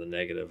positive or the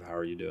negative. How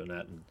are you doing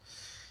that? And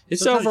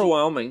it's sometimes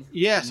overwhelming.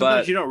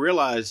 Sometimes you don't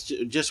realize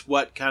just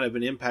what kind of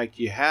an impact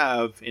you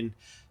have in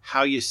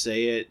how you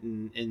say it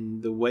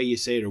and the way you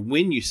say it or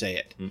when you say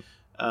it.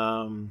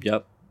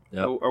 Yep.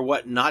 Or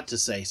what not to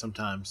say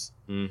sometimes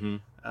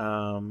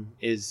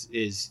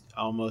is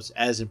almost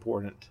as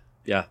important.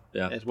 Yeah.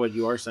 As what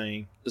you are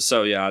saying.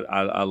 So yeah,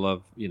 I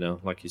love,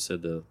 like you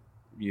said,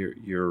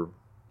 you're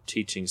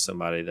teaching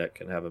somebody that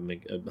can have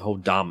a whole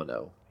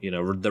domino,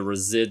 the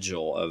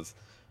residual of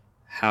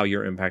how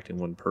you're impacting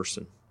one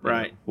person,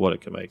 right? What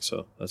it can make.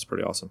 So that's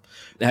pretty awesome.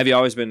 Have you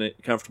always been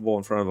comfortable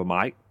in front of a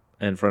mic,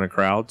 in front of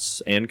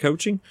crowds, and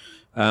coaching?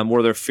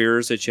 Were there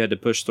fears that you had to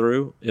push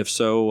through? If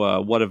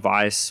so, what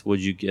advice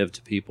would you give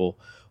to people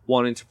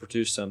wanting to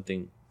pursue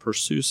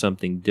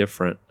something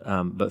different,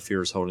 but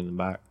fear is holding them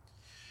back?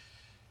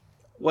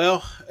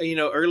 Well,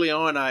 early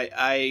on,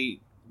 I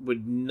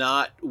would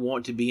not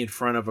want to be in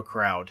front of a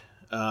crowd.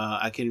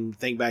 I can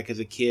think back as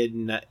a kid,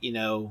 and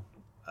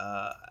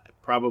I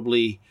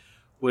probably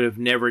would have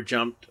never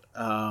jumped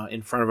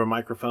in front of a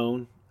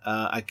microphone.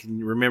 I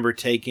can remember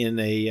taking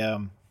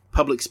a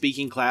public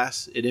speaking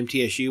class at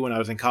MTSU when I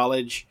was in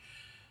college,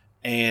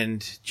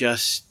 and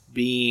just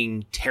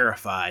being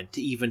terrified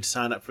to even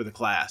sign up for the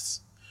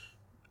class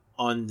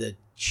on the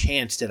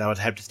chance that I would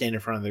have to stand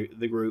in front of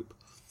the group.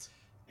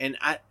 And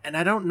I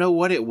don't know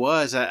what it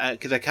was,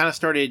 because I kind of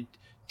started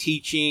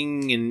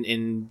teaching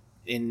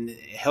and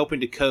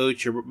helping to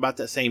coach about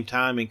that same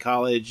time in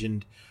college,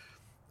 and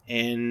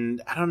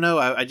I don't know,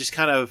 I just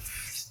kind of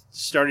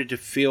started to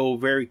feel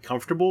very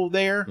comfortable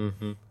there.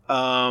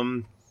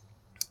 And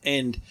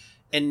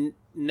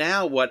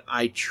now what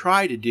I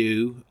try to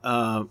do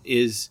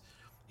is,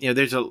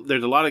 there's a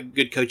lot of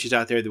good coaches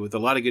out there with a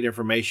lot of good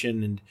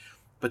information,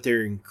 but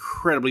they're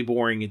incredibly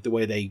boring at the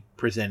way they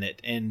present it.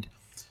 And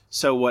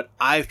so what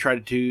I've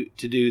tried to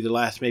do the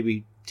last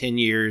maybe 10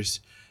 years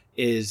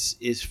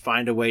is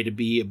find a way to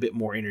be a bit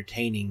more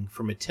entertaining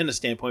from a tennis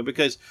standpoint,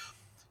 because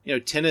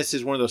tennis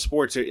is one of those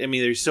sports. I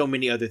mean, there's so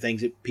many other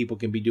things that people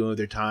can be doing with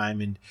their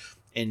time,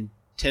 and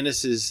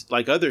tennis is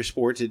like other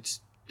sports. It's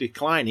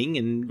declining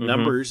in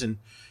numbers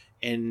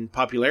and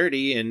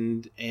popularity,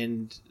 and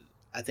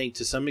I think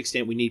to some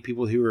extent we need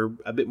people who are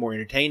a bit more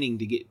entertaining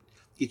to get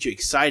you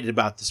excited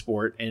about the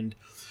sport. And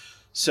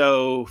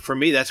so for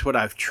me, that's what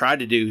I've tried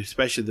to do,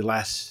 especially the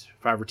last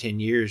 5 or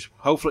 10 years.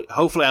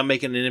 Hopefully I'm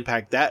making an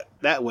impact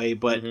that way,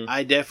 but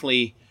I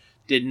definitely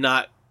did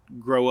not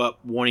grow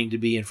up wanting to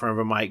be in front of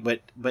a mic,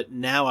 but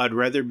now I'd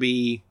rather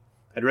be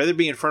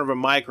in front of a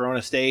mic or on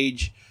a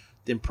stage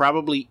than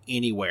probably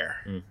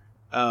anywhere.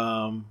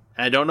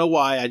 I don't know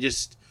why. I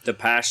just, the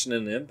passion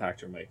and the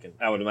impact you're making,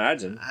 I would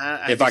imagine,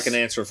 I can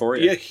answer for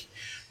you.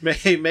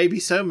 Yeah, maybe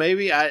so.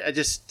 Maybe I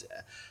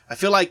I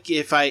feel like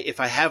if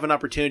I have an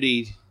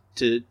opportunity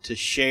to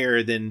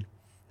share, then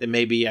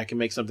maybe I can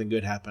make something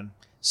good happen.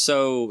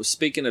 So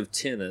speaking of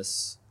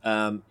tennis,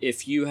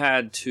 if you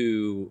had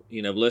to,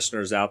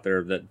 listeners out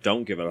there that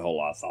don't give it a whole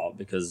lot of thought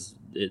because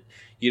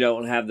you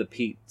don't have the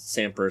Pete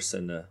Sampras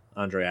and the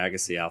Andre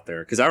Agassi out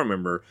there. Because I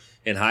remember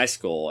in high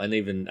school and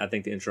even I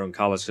think the intro in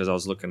college, because I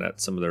was looking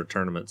at some of their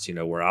tournaments,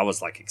 where I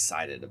was like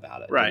excited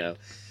about it. Right.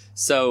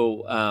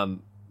 So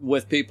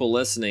with people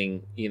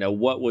listening,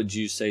 what would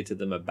you say to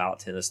them about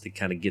tennis to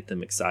kind of get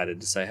them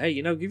excited to say, hey,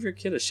 give your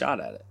kid a shot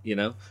at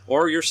it,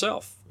 or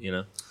yourself,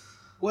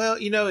 Well,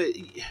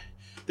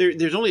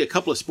 there's only a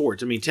couple of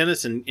sports. I mean,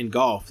 tennis and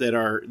golf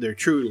they're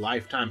true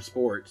lifetime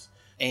sports.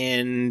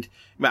 And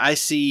I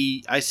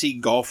see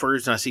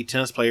golfers and I see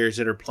tennis players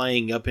that are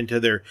playing up into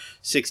their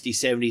 60s,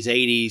 70s,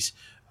 80s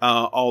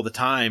all the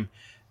time.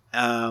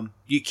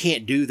 You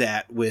can't do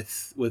that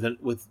with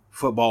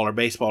football or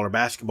baseball or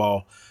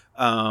basketball.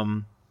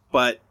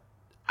 But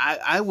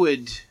I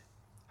would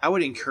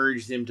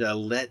encourage them to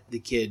let the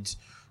kids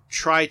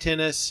try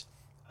tennis.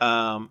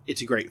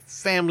 It's a great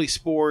family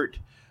sport.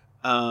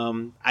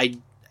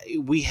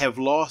 We have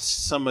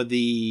lost some of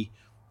the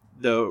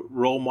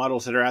role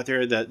models that are out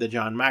there, the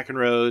John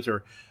McEnroes,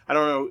 or I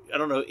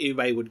don't know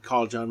anybody would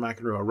call John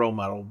McEnroe a role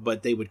model,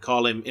 but they would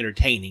call him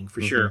entertaining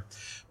for sure.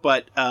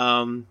 But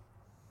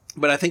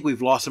I think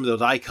we've lost some of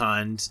those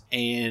icons,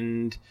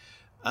 and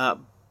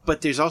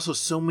but there's also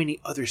so many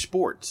other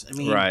sports. I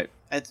mean, right.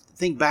 I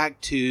think back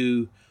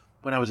to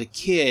when I was a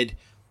kid,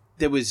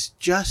 there was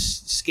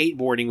just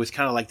skateboarding was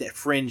kind of like that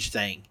fringe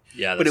thing.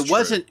 Yeah, but it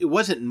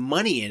wasn't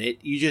money in it.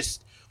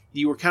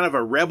 You were kind of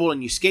a rebel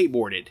and you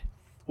skateboarded.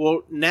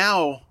 Well,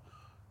 now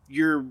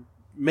you're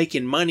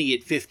making money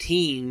at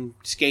 15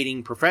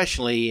 skating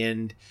professionally,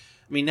 and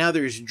I mean now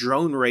there's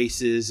drone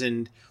races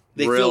and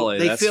they fill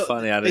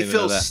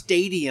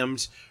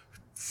stadiums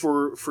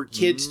for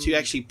kids to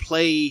actually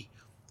play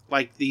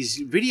like these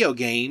video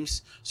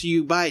games. So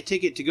you buy a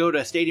ticket to go to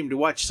a stadium to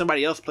watch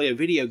somebody else play a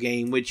video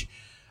game, which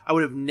I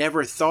would have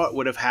never thought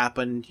would have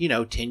happened,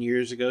 10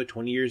 years ago,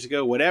 20 years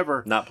ago,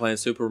 whatever. Not playing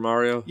Super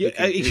Mario?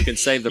 Yeah, you can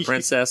save the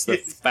princess the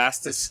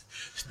fastest.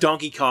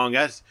 Donkey Kong.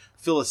 I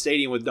fill a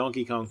stadium with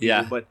Donkey Kong people.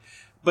 Yeah.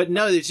 But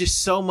no, there's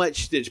just so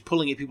much that's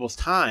pulling at people's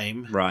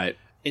time. Right.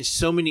 And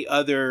so many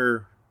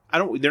other...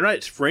 they're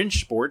not fringe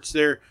sports.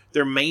 They're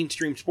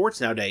mainstream sports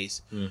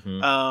nowadays.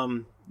 Mm-hmm.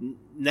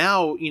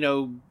 Now,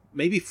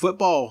 maybe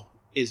football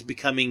is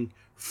becoming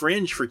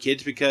fringe for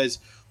kids because...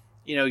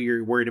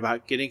 you're worried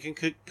about getting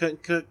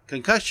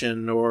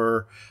concussion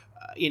or,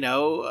 you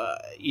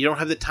don't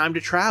have the time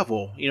to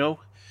travel,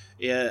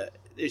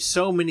 there's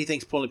so many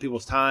things pulling at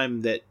people's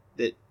time that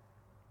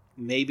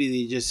maybe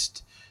they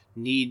just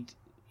need,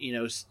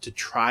 to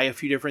try a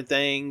few different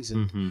things.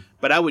 And,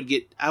 but I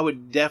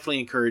would definitely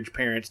encourage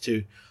parents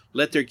to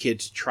let their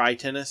kids try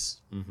tennis,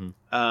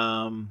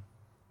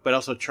 but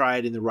also try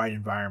it in the right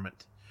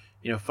environment,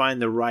 find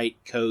the right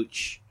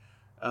coach,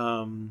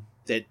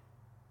 that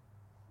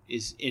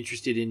is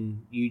interested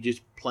in you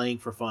just playing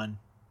for fun,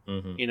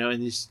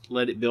 and just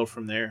let it build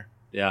from there.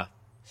 Yeah.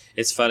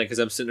 It's funny because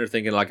I'm sitting there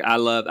thinking, like,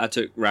 I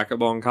took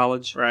racquetball in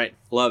college. Right.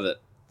 Love it.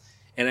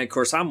 And, of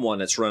course, I'm one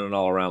that's running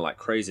all around like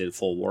crazy at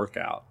full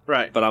workout.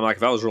 Right. But I'm like,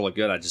 if I was really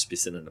good, I'd just be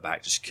sitting in the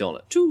back just killing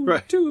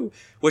it.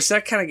 Which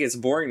that kind of gets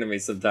boring to me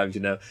sometimes,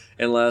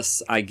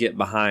 unless I get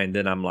behind,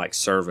 then I'm like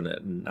serving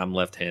it and I'm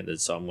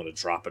left-handed. So I'm going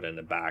to drop it in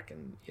the back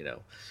and,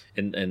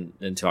 and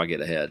until I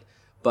get ahead.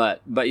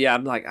 But yeah,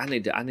 I'm like, I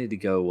need to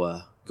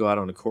go out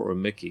on the court with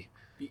Mickey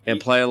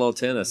and play a little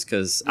tennis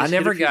because I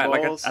never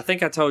got I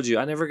think I told you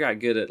I never got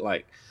good at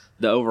like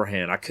the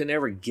overhand. I could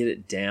never get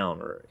it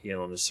down or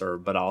on the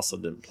serve, but I also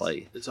didn't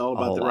play. It's all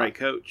about the right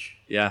coach.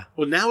 Yeah.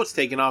 Well, now what's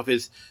taken off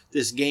is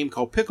this game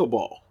called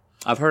pickleball.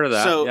 I've heard of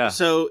that.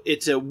 So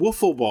it's a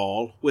wiffle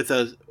ball with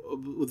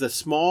a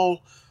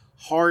small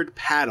hard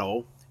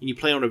paddle, and you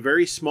play on a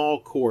very small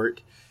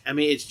court. I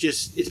mean,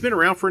 it's been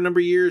around for a number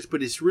of years,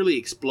 but it's really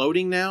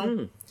exploding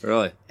now.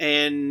 Really?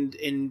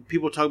 And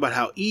people talk about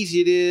how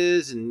easy it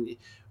is, and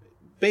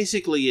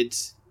basically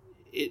it's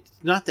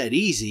not that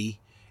easy.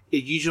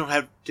 You don't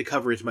have to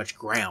cover as much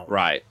ground.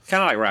 Right.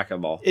 Kind of like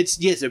racquetball.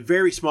 It's a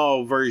very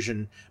small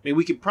version. I mean,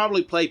 we could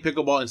probably play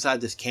pickleball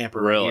inside this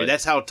camper right here.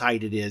 That's how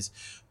tight it is.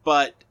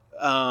 But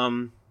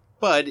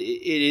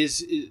it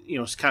is,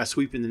 it's kind of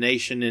sweeping the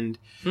nation, and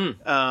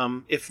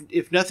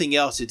if nothing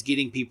else, it's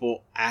getting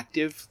people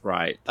active.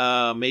 Right.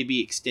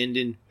 Maybe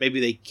extending. Maybe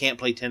they can't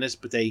play tennis,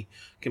 but they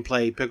can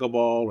play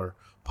pickleball or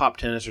pop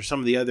tennis or some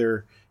of the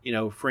other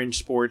fringe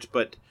sports.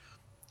 But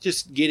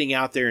just getting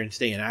out there and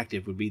staying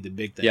active would be the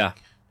big thing.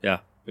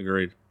 Yeah,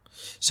 agreed.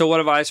 So, what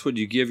advice would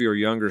you give your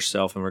younger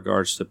self in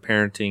regards to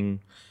parenting,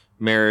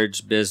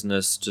 marriage,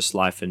 business, just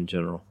life in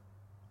general?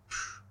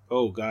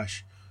 Oh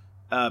gosh,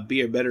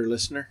 be a better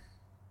listener.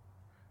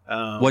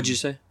 What'd you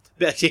say?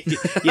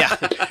 Yeah.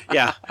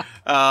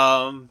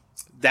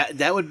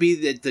 That would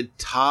be the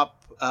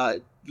top.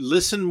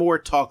 Listen more,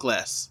 talk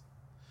less.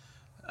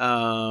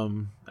 I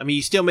mean,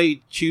 you still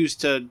may choose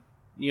to,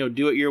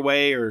 do it your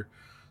way or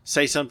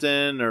say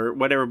something or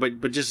whatever,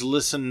 but just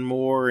listen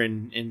more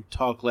and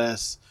talk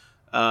less.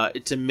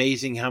 It's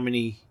amazing how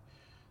many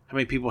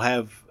people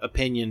have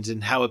opinions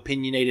and how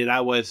opinionated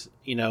I was,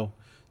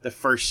 the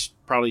first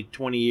probably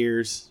 20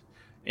 years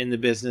in the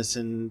business.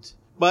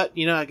 But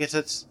I guess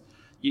that's,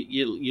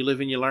 you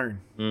live and you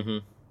learn. Mm-hmm.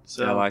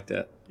 So I like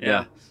that.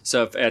 Yeah.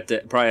 So if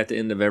probably at the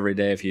end of every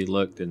day, if you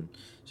looked and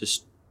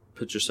just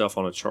put yourself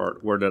on a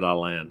chart, where did I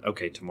land?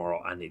 Okay,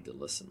 tomorrow I need to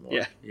listen more.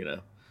 Yeah.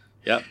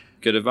 Yep.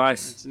 Good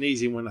advice. It's an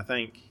easy one, I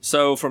think.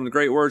 So from the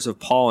great words of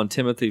Paul in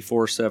Timothy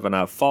 4:7,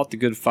 I've fought the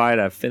good fight,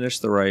 I've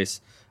finished the race,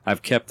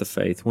 I've kept the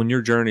faith. When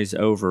your journey's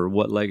over,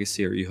 what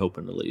legacy are you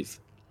hoping to leave?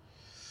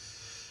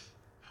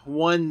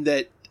 One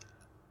that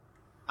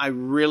I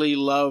really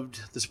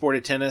loved the sport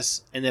of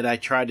tennis, and that I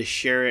tried to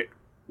share it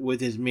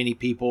with as many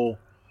people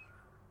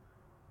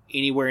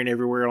anywhere and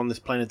everywhere on this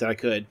planet that I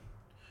could.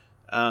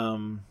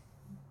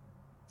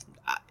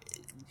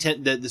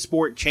 The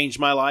sport changed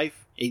my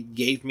life. It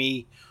gave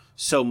me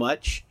so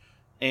much,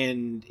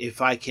 and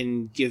if I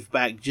can give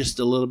back just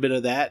a little bit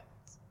of that,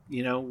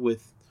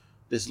 with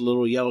this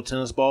little yellow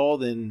tennis ball,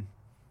 then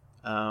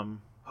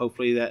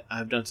hopefully that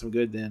I've done some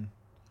good then.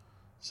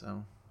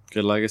 So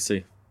good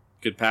legacy,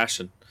 good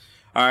passion.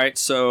 All right,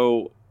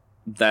 so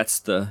that's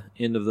the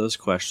end of those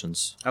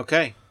questions.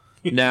 Okay.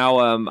 Now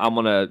I'm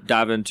going to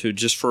dive into,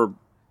 just for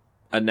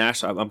a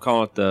national, I'm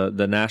calling it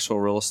the Nashville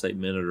Real Estate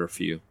Minute or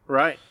Few.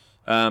 Right.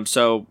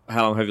 So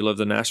how long have you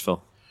lived in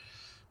Nashville?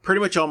 Pretty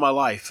much all my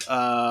life.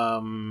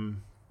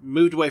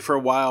 Moved away for a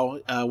while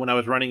when I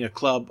was running a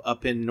club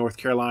up in North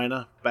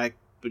Carolina back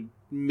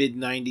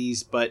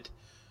mid-90s, but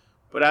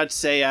I'd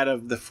say out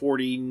of the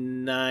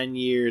 49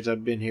 years,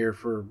 I've been here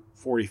for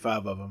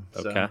 45 of them.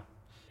 So. Okay.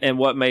 And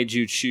what made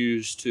you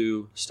choose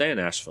to stay in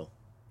Nashville?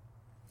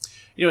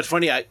 It's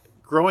funny.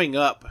 Growing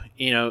up,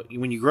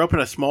 when you grow up in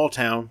a small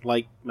town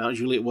like Mount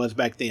Juliet was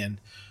back then,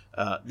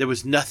 there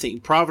was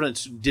nothing.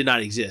 Providence did not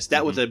exist.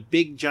 That was a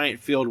big, giant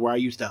field where I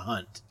used to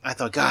hunt. I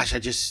thought, gosh, I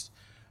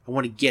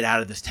want to get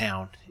out of this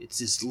town. It's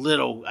this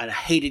little, I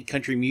hated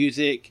country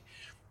music,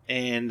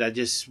 and I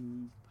just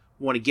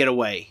want to get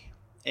away.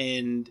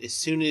 And as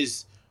soon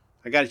as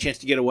I got a chance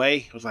to get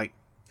away, I was like,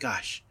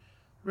 gosh,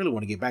 I really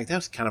want to get back. That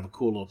was kind of a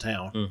cool little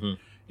town,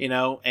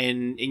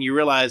 and you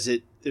realize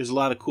that there's a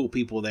lot of cool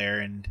people there.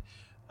 And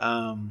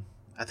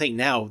I think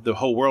now the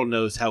whole world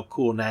knows how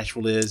cool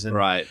Nashville is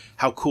and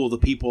how cool the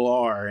people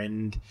are.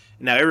 And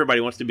now everybody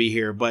wants to be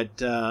here. But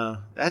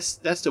that's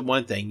the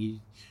one thing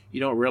you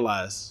don't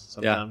realize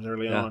sometimes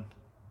early on.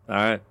 All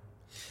right.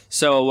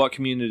 So what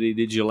community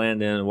did you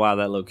land in, and why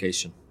that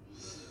location?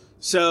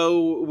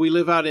 So we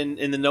live out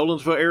in the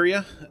Nolensville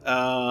area,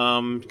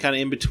 kind of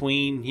in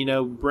between,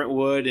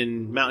 Brentwood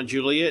and Mount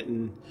Juliet.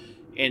 And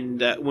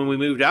when we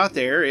moved out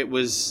there, it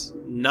was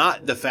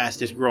not the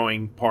fastest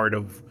growing part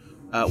of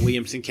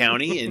Williamson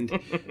County, and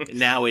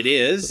now it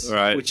is,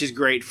 which is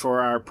great for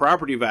our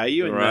property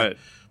value and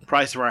the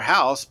price of our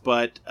house.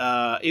 But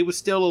it was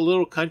still a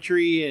little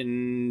country,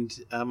 and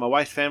my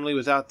wife's family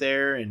was out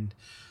there, and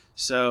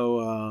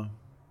so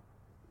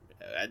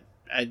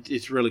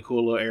it's a really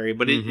cool little area.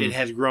 But it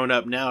has grown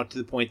up now to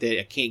the point that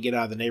I can't get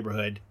out of the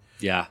neighborhood.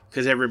 Yeah,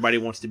 because everybody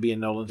wants to be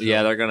in Nolensville.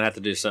 Yeah, they're going to have to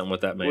do something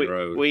with that main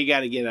road. We got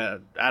to get a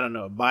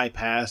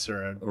bypass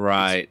or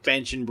a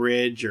expansion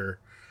bridge or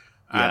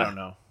I don't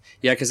know.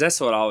 Yeah, because that's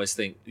what I always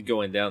think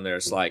going down there.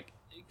 It's like,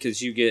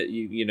 because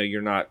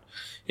you're not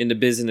in the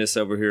business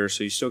over here,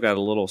 so you still got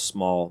a little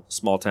small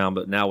town.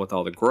 But now with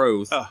all the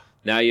growth,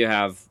 now you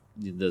have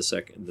the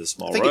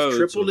small roads. I think it's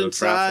tripled in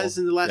size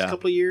in the last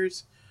couple of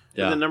years.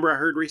 Yeah, the number I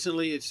heard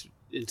recently, it's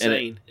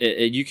insane.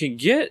 And you can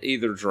get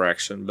either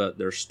direction, but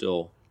there's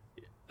still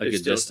a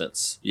good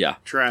distance. Yeah,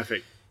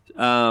 traffic.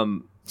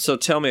 So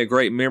tell me a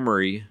great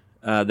memory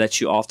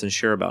that you often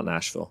share about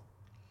Nashville.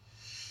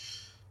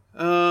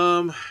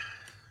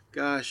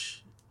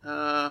 Gosh,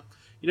 I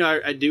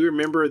do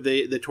remember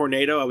the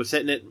tornado. I was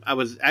sitting at. I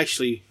was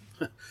actually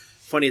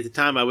funny at the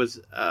time. I was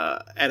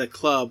at a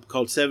club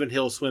called Seven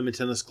Hills Swim and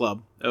Tennis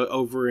Club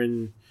over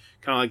in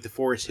kind of like the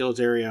Forest Hills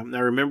area. And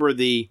I remember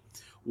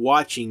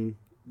watching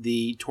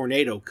the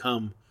tornado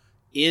come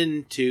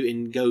into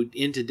and go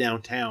into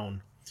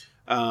downtown.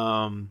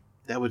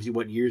 That was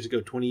what, years ago,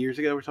 20 years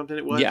ago or something.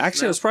 It was. Yeah,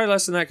 actually, it was probably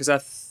less than that because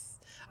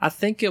I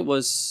think it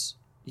was.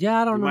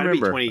 Yeah, I don't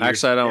remember.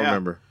 Actually, I don't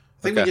remember.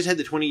 I think we just had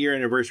the 20-year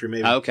anniversary,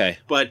 maybe. Okay.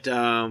 But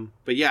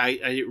yeah,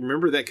 I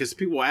remember that because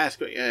people ask,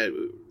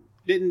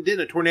 didn't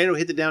a tornado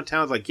hit the downtown?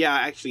 I was like, yeah,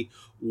 I actually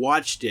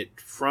watched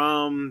it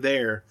from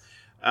there,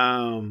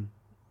 and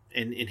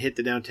hit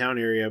the downtown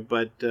area.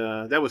 But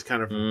that was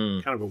kind of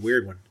a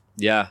weird one.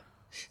 Yeah.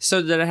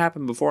 So did it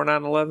happen before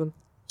 9/11?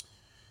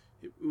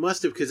 It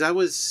must have, because that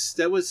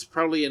was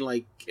probably in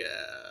like.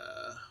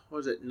 What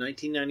was it,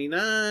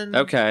 1999?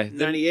 Okay.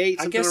 98?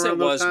 I guess it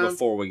was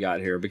before we got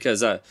here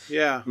because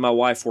my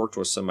wife worked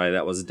with somebody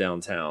that was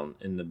downtown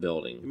in the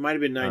building. It might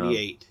have been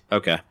 98.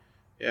 Okay.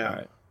 Yeah. All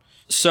right.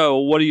 So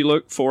what do you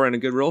look for in a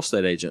good real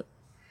estate agent?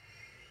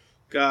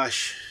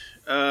 Gosh.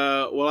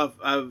 Well,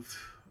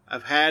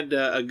 I've had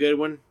a good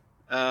one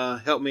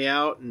help me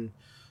out and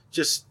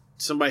just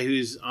somebody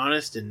who's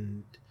honest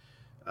and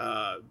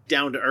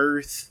down to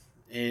earth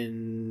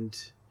and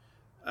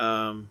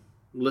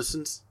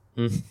listens.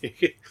 I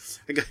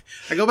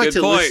go back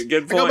Good point. I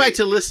go back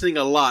to listening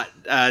a lot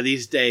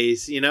these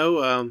days.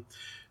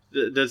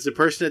 Does the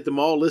person at the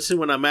mall listen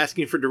when I'm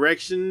asking for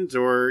directions,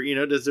 or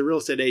does the real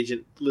estate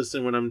agent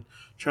listen when I'm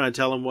trying to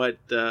tell them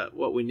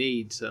what we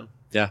need? So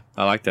yeah,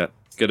 I like that.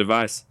 Good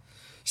advice.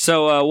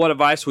 So, what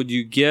advice would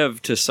you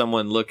give to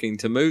someone looking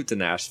to move to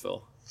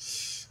Nashville?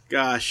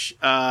 Gosh,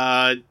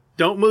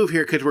 don't move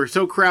here because we're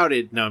so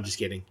crowded. No, I'm just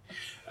kidding.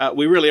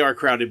 We really are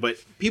crowded, but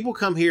people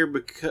come here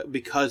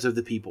because of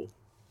the people.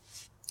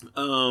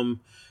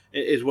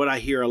 Is what I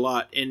hear a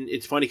lot, and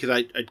it's funny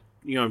because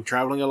I'm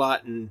traveling a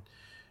lot, and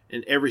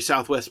every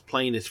Southwest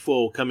plane is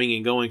full coming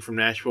and going from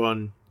Nashville,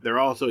 and they're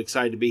all so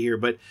excited to be here.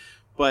 But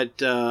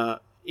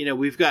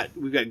we've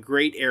got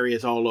great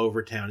areas all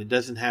over town. It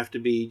doesn't have to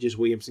be just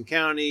Williamson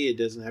County. It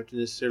doesn't have to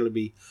necessarily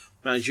be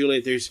Mount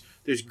Juliet.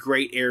 There's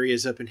great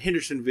areas up in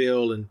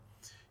Hendersonville and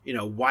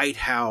White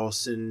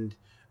House and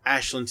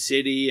Ashland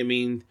City. I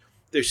mean,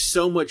 there's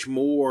so much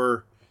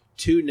more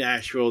to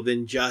Nashville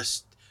than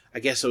just, I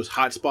guess, those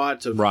hot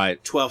spots of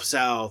 12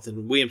 South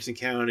and Williamson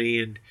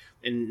County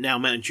and now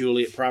Mount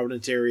Juliet,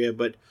 Providence area.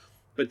 But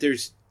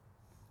there's,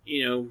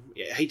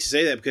 I hate to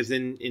say that because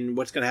then in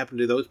what's going to happen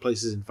to those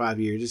places in 5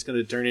 years, it's going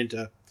to turn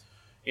into,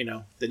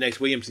 the next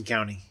Williamson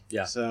County.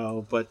 Yeah.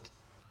 So, but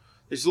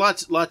there's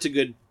lots of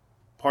good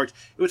parts.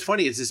 What's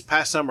funny is this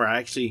past summer,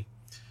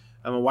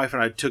 my wife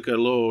and I took a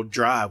little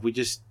drive. We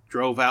just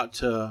drove out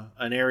to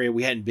an area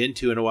we hadn't been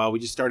to in a while. We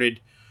just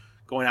started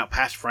going out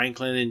past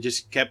Franklin and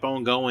just kept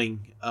on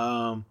going.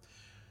 And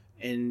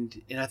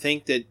I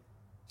think that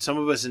some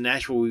of us in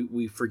Nashville,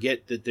 we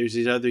forget that there's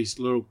these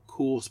little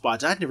cool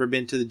spots. I'd never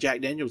been to the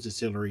Jack Daniel's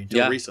distillery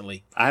until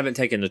recently. I haven't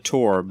taken a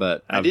tour,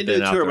 but I did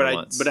do a tour,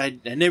 but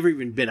I never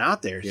even been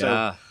out there. Yeah.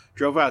 So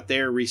drove out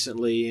there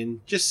recently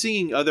and just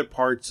seeing other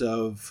parts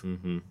of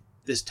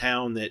this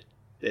town that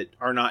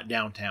are not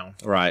downtown.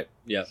 Right.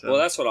 Yeah. So. Well,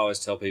 that's what I always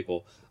tell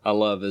people I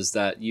love is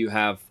that you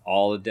have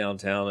all the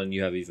downtown and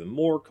you have even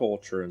more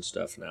culture and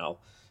stuff now.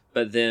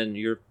 But then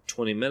you're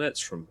 20 minutes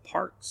from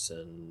parks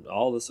and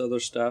all this other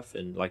stuff.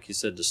 And like you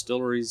said,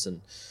 distilleries.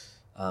 And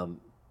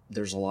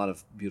there's a lot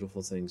of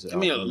beautiful things.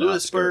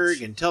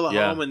 Lewisburg and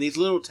Tullahoma and these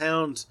little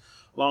towns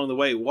along the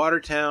way.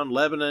 Watertown,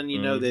 Lebanon,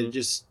 that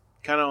just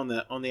kind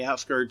of on the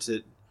outskirts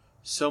that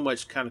so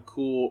much kind of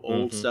cool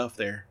old stuff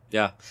there.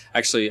 Yeah.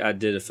 Actually, I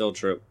did a field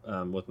trip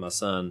with my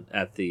son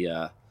at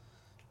the,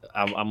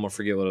 I'm going to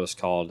forget what it was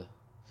called.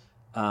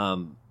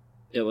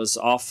 It was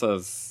off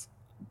of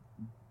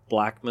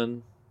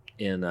Blackman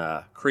in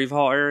Creve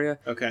Hall area.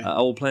 Okay.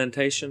 Old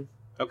Plantation.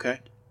 Okay.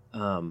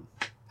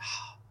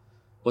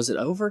 Was it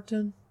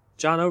Overton?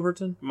 John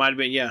Overton? Might have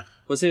been, yeah.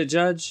 Was he a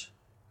judge?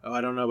 Oh,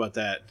 I don't know about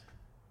that.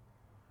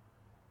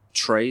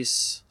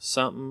 Trace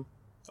something?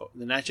 Oh,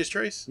 the Natchez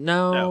Trace?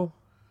 No.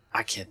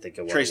 I can't think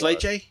of what Trace it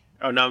was. Leche?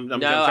 Oh, no, I'm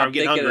sorry. I'm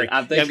getting hungry.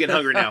 I'm getting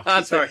hungry now.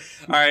 I'm sorry.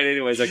 All right,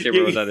 anyways, I can't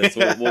remember what that is.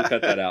 We'll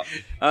cut that out.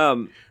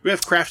 We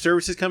have craft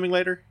services coming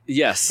later?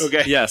 Yes.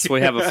 Okay. Yes,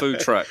 we have a food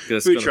truck.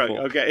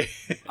 Okay.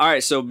 All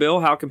right, so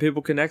Bill, how can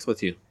people connect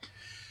with you?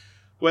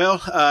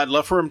 Well, I'd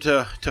love for them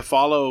to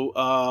follow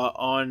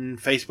on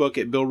Facebook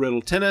at Bill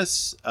Riddle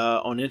Tennis,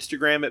 on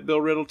Instagram at Bill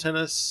Riddle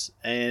Tennis,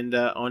 and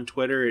on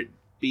Twitter at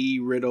B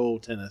Riddle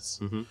Tennis.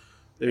 Mm-hmm.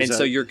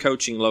 So you're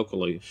coaching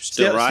locally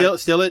still, right?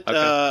 Still at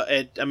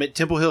okay. I'm at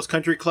Temple Hills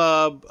Country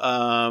Club.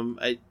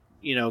 I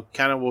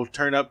kind of will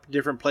turn up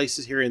different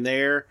places here and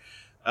there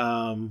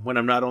when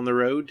I'm not on the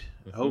road.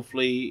 Mm-hmm.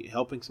 Hopefully,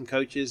 helping some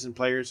coaches and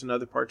players in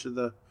other parts of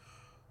the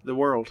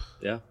world.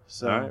 Yeah.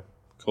 So. All right.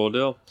 Cool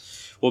deal.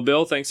 Well,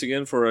 Bill, thanks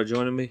again for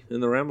joining me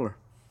in the Rambler,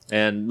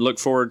 and look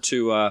forward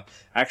to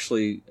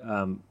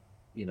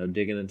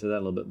digging into that a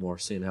little bit more,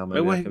 seeing how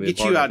maybe I can be get a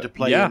part you of out it. to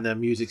play in the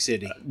Music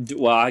City.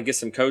 Well, I get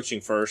some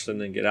coaching first,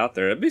 and then get out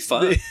there. It'd be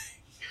fun.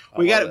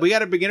 we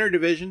got a beginner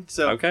division,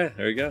 so okay,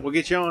 there you go. We'll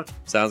get you on.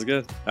 Sounds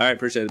good. All right,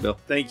 appreciate it, Bill.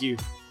 Thank you.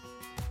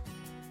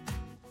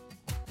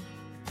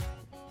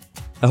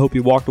 I hope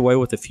you walked away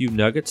with a few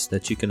nuggets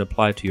that you can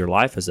apply to your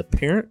life as a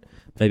parent,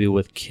 maybe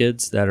with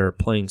kids that are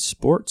playing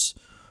sports,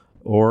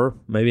 or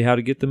maybe how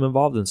to get them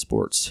involved in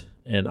sports,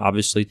 and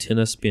obviously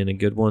tennis being a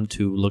good one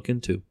to look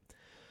into.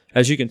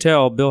 As you can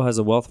tell, Bill has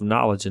a wealth of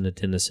knowledge in the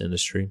tennis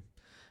industry,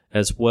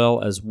 as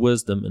well as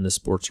wisdom in the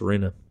sports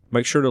arena.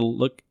 Make sure to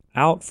look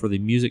out for the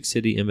Music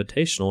City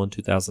Invitational in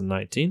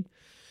 2019.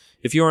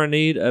 If you are in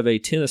need of a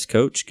tennis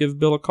coach, give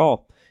Bill a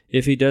call.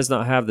 If he does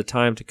not have the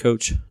time to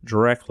coach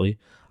directly,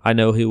 I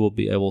know he will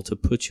be able to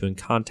put you in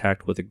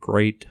contact with a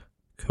great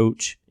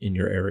coach in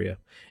your area.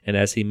 And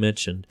as he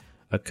mentioned,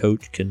 a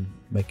coach can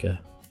make a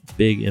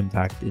big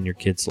impact in your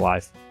kid's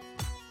life.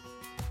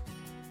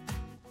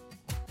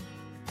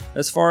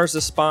 As far as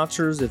the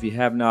sponsors, if you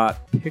have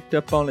not picked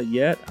up on it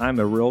yet, I'm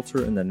a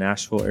realtor in the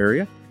Nashville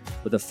area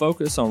with a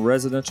focus on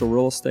residential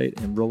real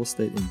estate and real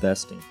estate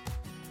investing.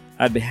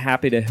 I'd be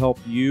happy to help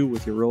you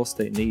with your real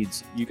estate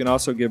needs. You can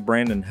also give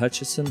Brandon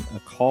Hutchison a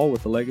call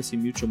with the Legacy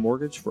Mutual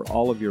Mortgage for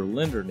all of your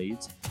lender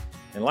needs.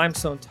 and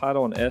limestone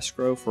title and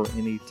escrow for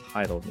any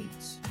title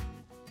needs.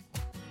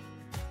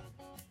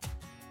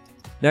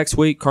 Next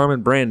week,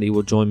 Carmen Brandy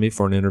will join me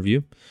for an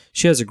interview.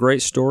 She has a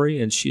great story,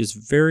 and she is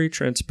very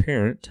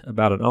transparent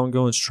about an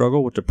ongoing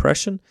struggle with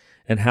depression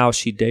and how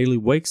she daily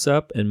wakes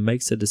up and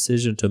makes a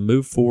decision to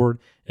move forward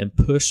and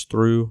push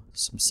through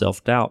some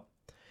self-doubt.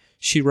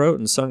 She wrote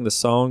and sung the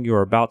song you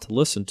are about to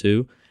listen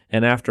to,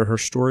 and after her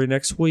story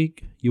next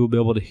week, you will be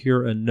able to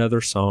hear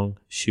another song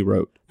she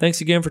wrote.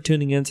 Thanks again for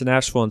tuning in to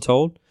Nashville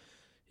Untold.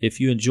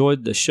 If you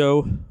enjoyed the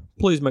show,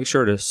 please make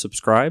sure to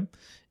subscribe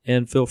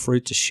and feel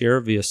free to share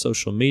via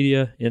social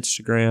media,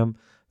 Instagram,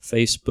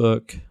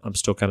 Facebook. I'm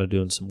still kind of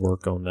doing some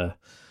work on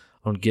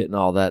getting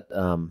all that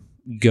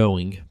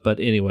going. But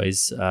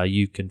anyways,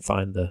 you can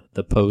find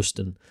the post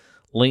and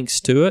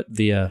links to it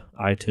via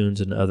iTunes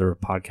and other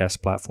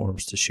podcast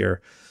platforms to share.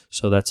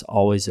 So that's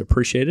always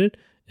appreciated.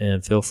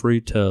 And feel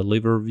free to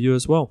leave a review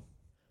as well.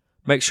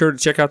 Make sure to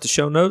check out the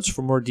show notes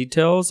for more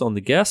details on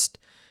the guest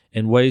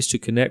and ways to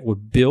connect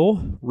with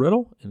Bill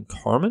Riddle and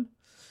Carmen.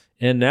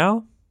 And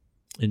now,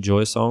 enjoy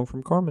a song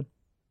from Carmen.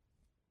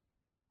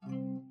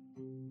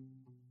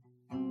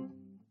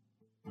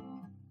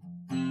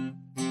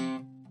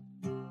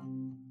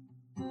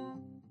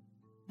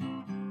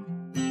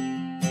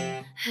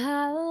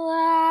 How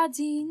I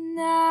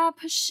deny,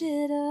 push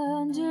it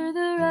under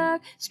the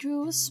rug,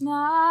 screw a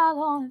smile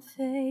on and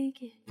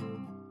fake it.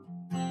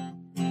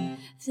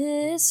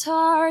 This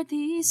heart,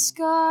 these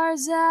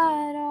scars,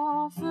 I'd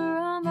offer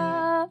 'em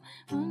up,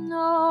 but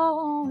no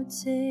one would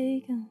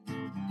take 'em.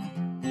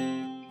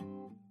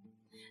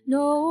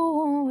 No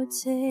one would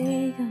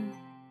take 'em.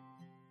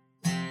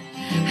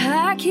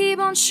 I keep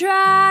on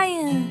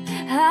trying,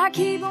 I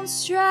keep on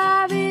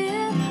striving,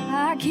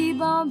 I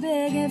keep on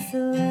begging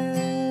for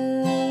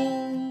love.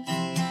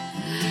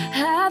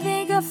 I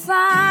think I'll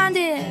find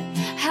it,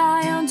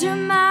 I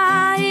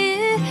undermine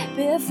it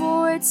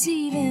before it's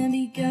even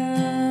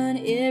begun.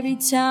 Every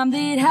time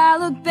that I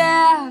look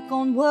back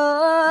on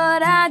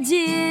what I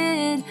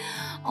did,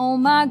 all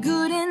my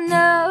good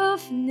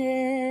enough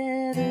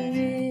never is.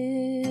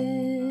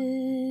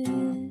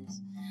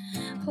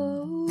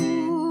 Oh,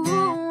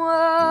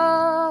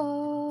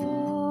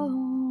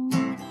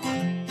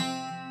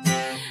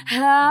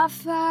 I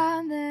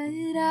find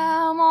that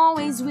I'm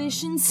always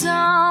wishing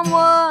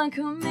someone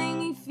could make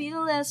me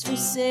feel less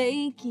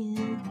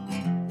forsaken.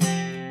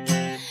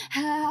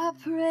 I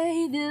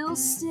pray they'll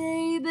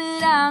stay,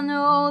 but I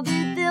know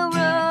that they'll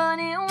run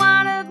and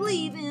wind up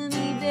leaving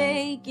me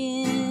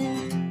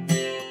vacant.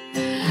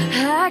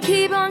 I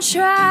keep on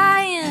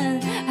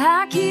trying,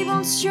 I keep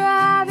on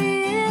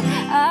striving,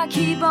 I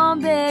keep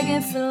on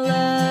begging for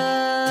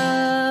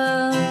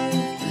love.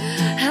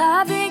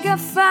 I think I'll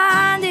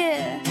find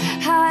it,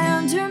 I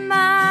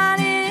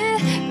undermine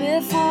it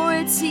before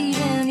it's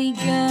even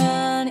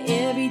begun.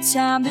 Every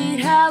time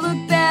that I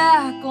look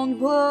back on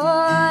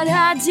what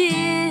I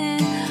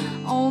did,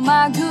 all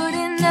my good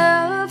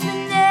enough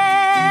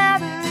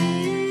never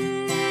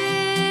is.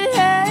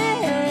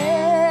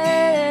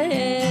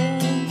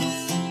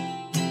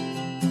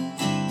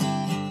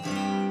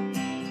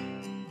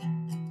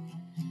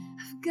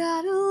 I've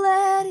gotta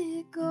let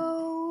it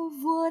go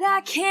of what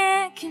I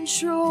can't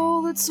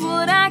control. It's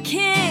what I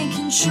can't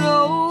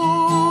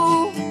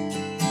control.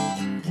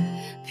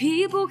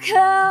 People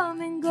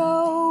come and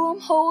go, I'm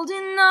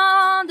holding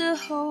on to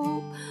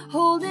hope,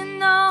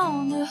 holding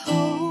on to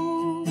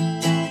hope.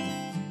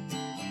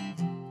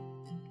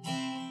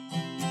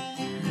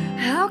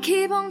 I'll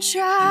keep on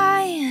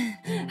trying,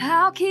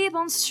 I'll keep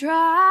on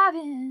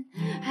striving,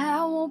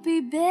 I won't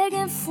be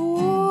begging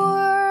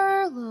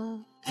for love.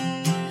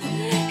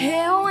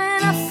 And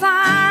when I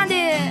find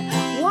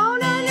it,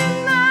 won't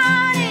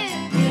undermine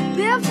it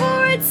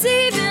before it's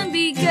even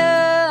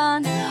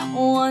begun.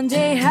 One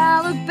day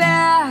I'll look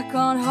back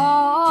on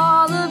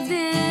all of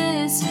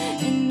this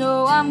and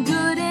know I'm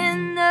good enough.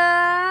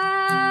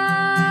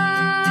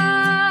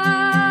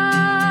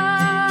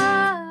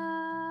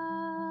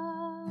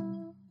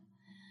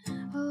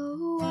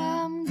 Oh,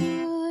 I'm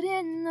good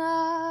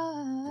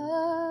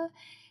enough.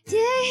 Did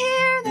you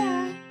hear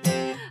that?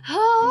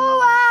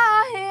 Oh,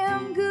 I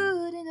am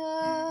good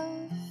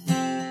enough.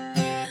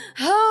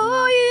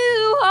 Oh,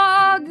 you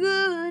are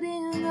good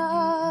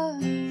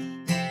enough.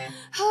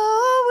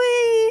 Oh, we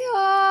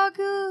are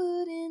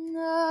good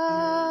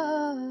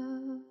enough.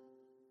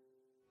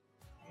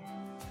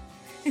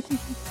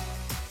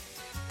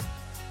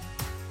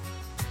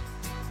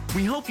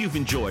 We hope you've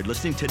enjoyed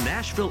listening to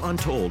Nashville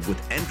Untold with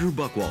Andrew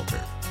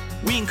Buckwalter.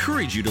 We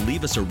encourage you to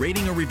leave us a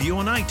rating or review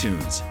on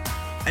iTunes.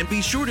 And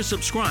be sure to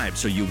subscribe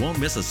so you won't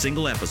miss a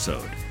single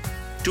episode.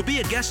 To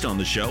be a guest on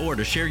the show or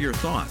to share your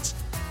thoughts,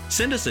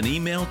 send us an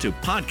email to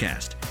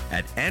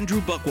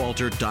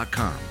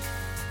podcast@andrewbuckwalter.com.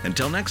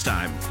 Until next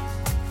time,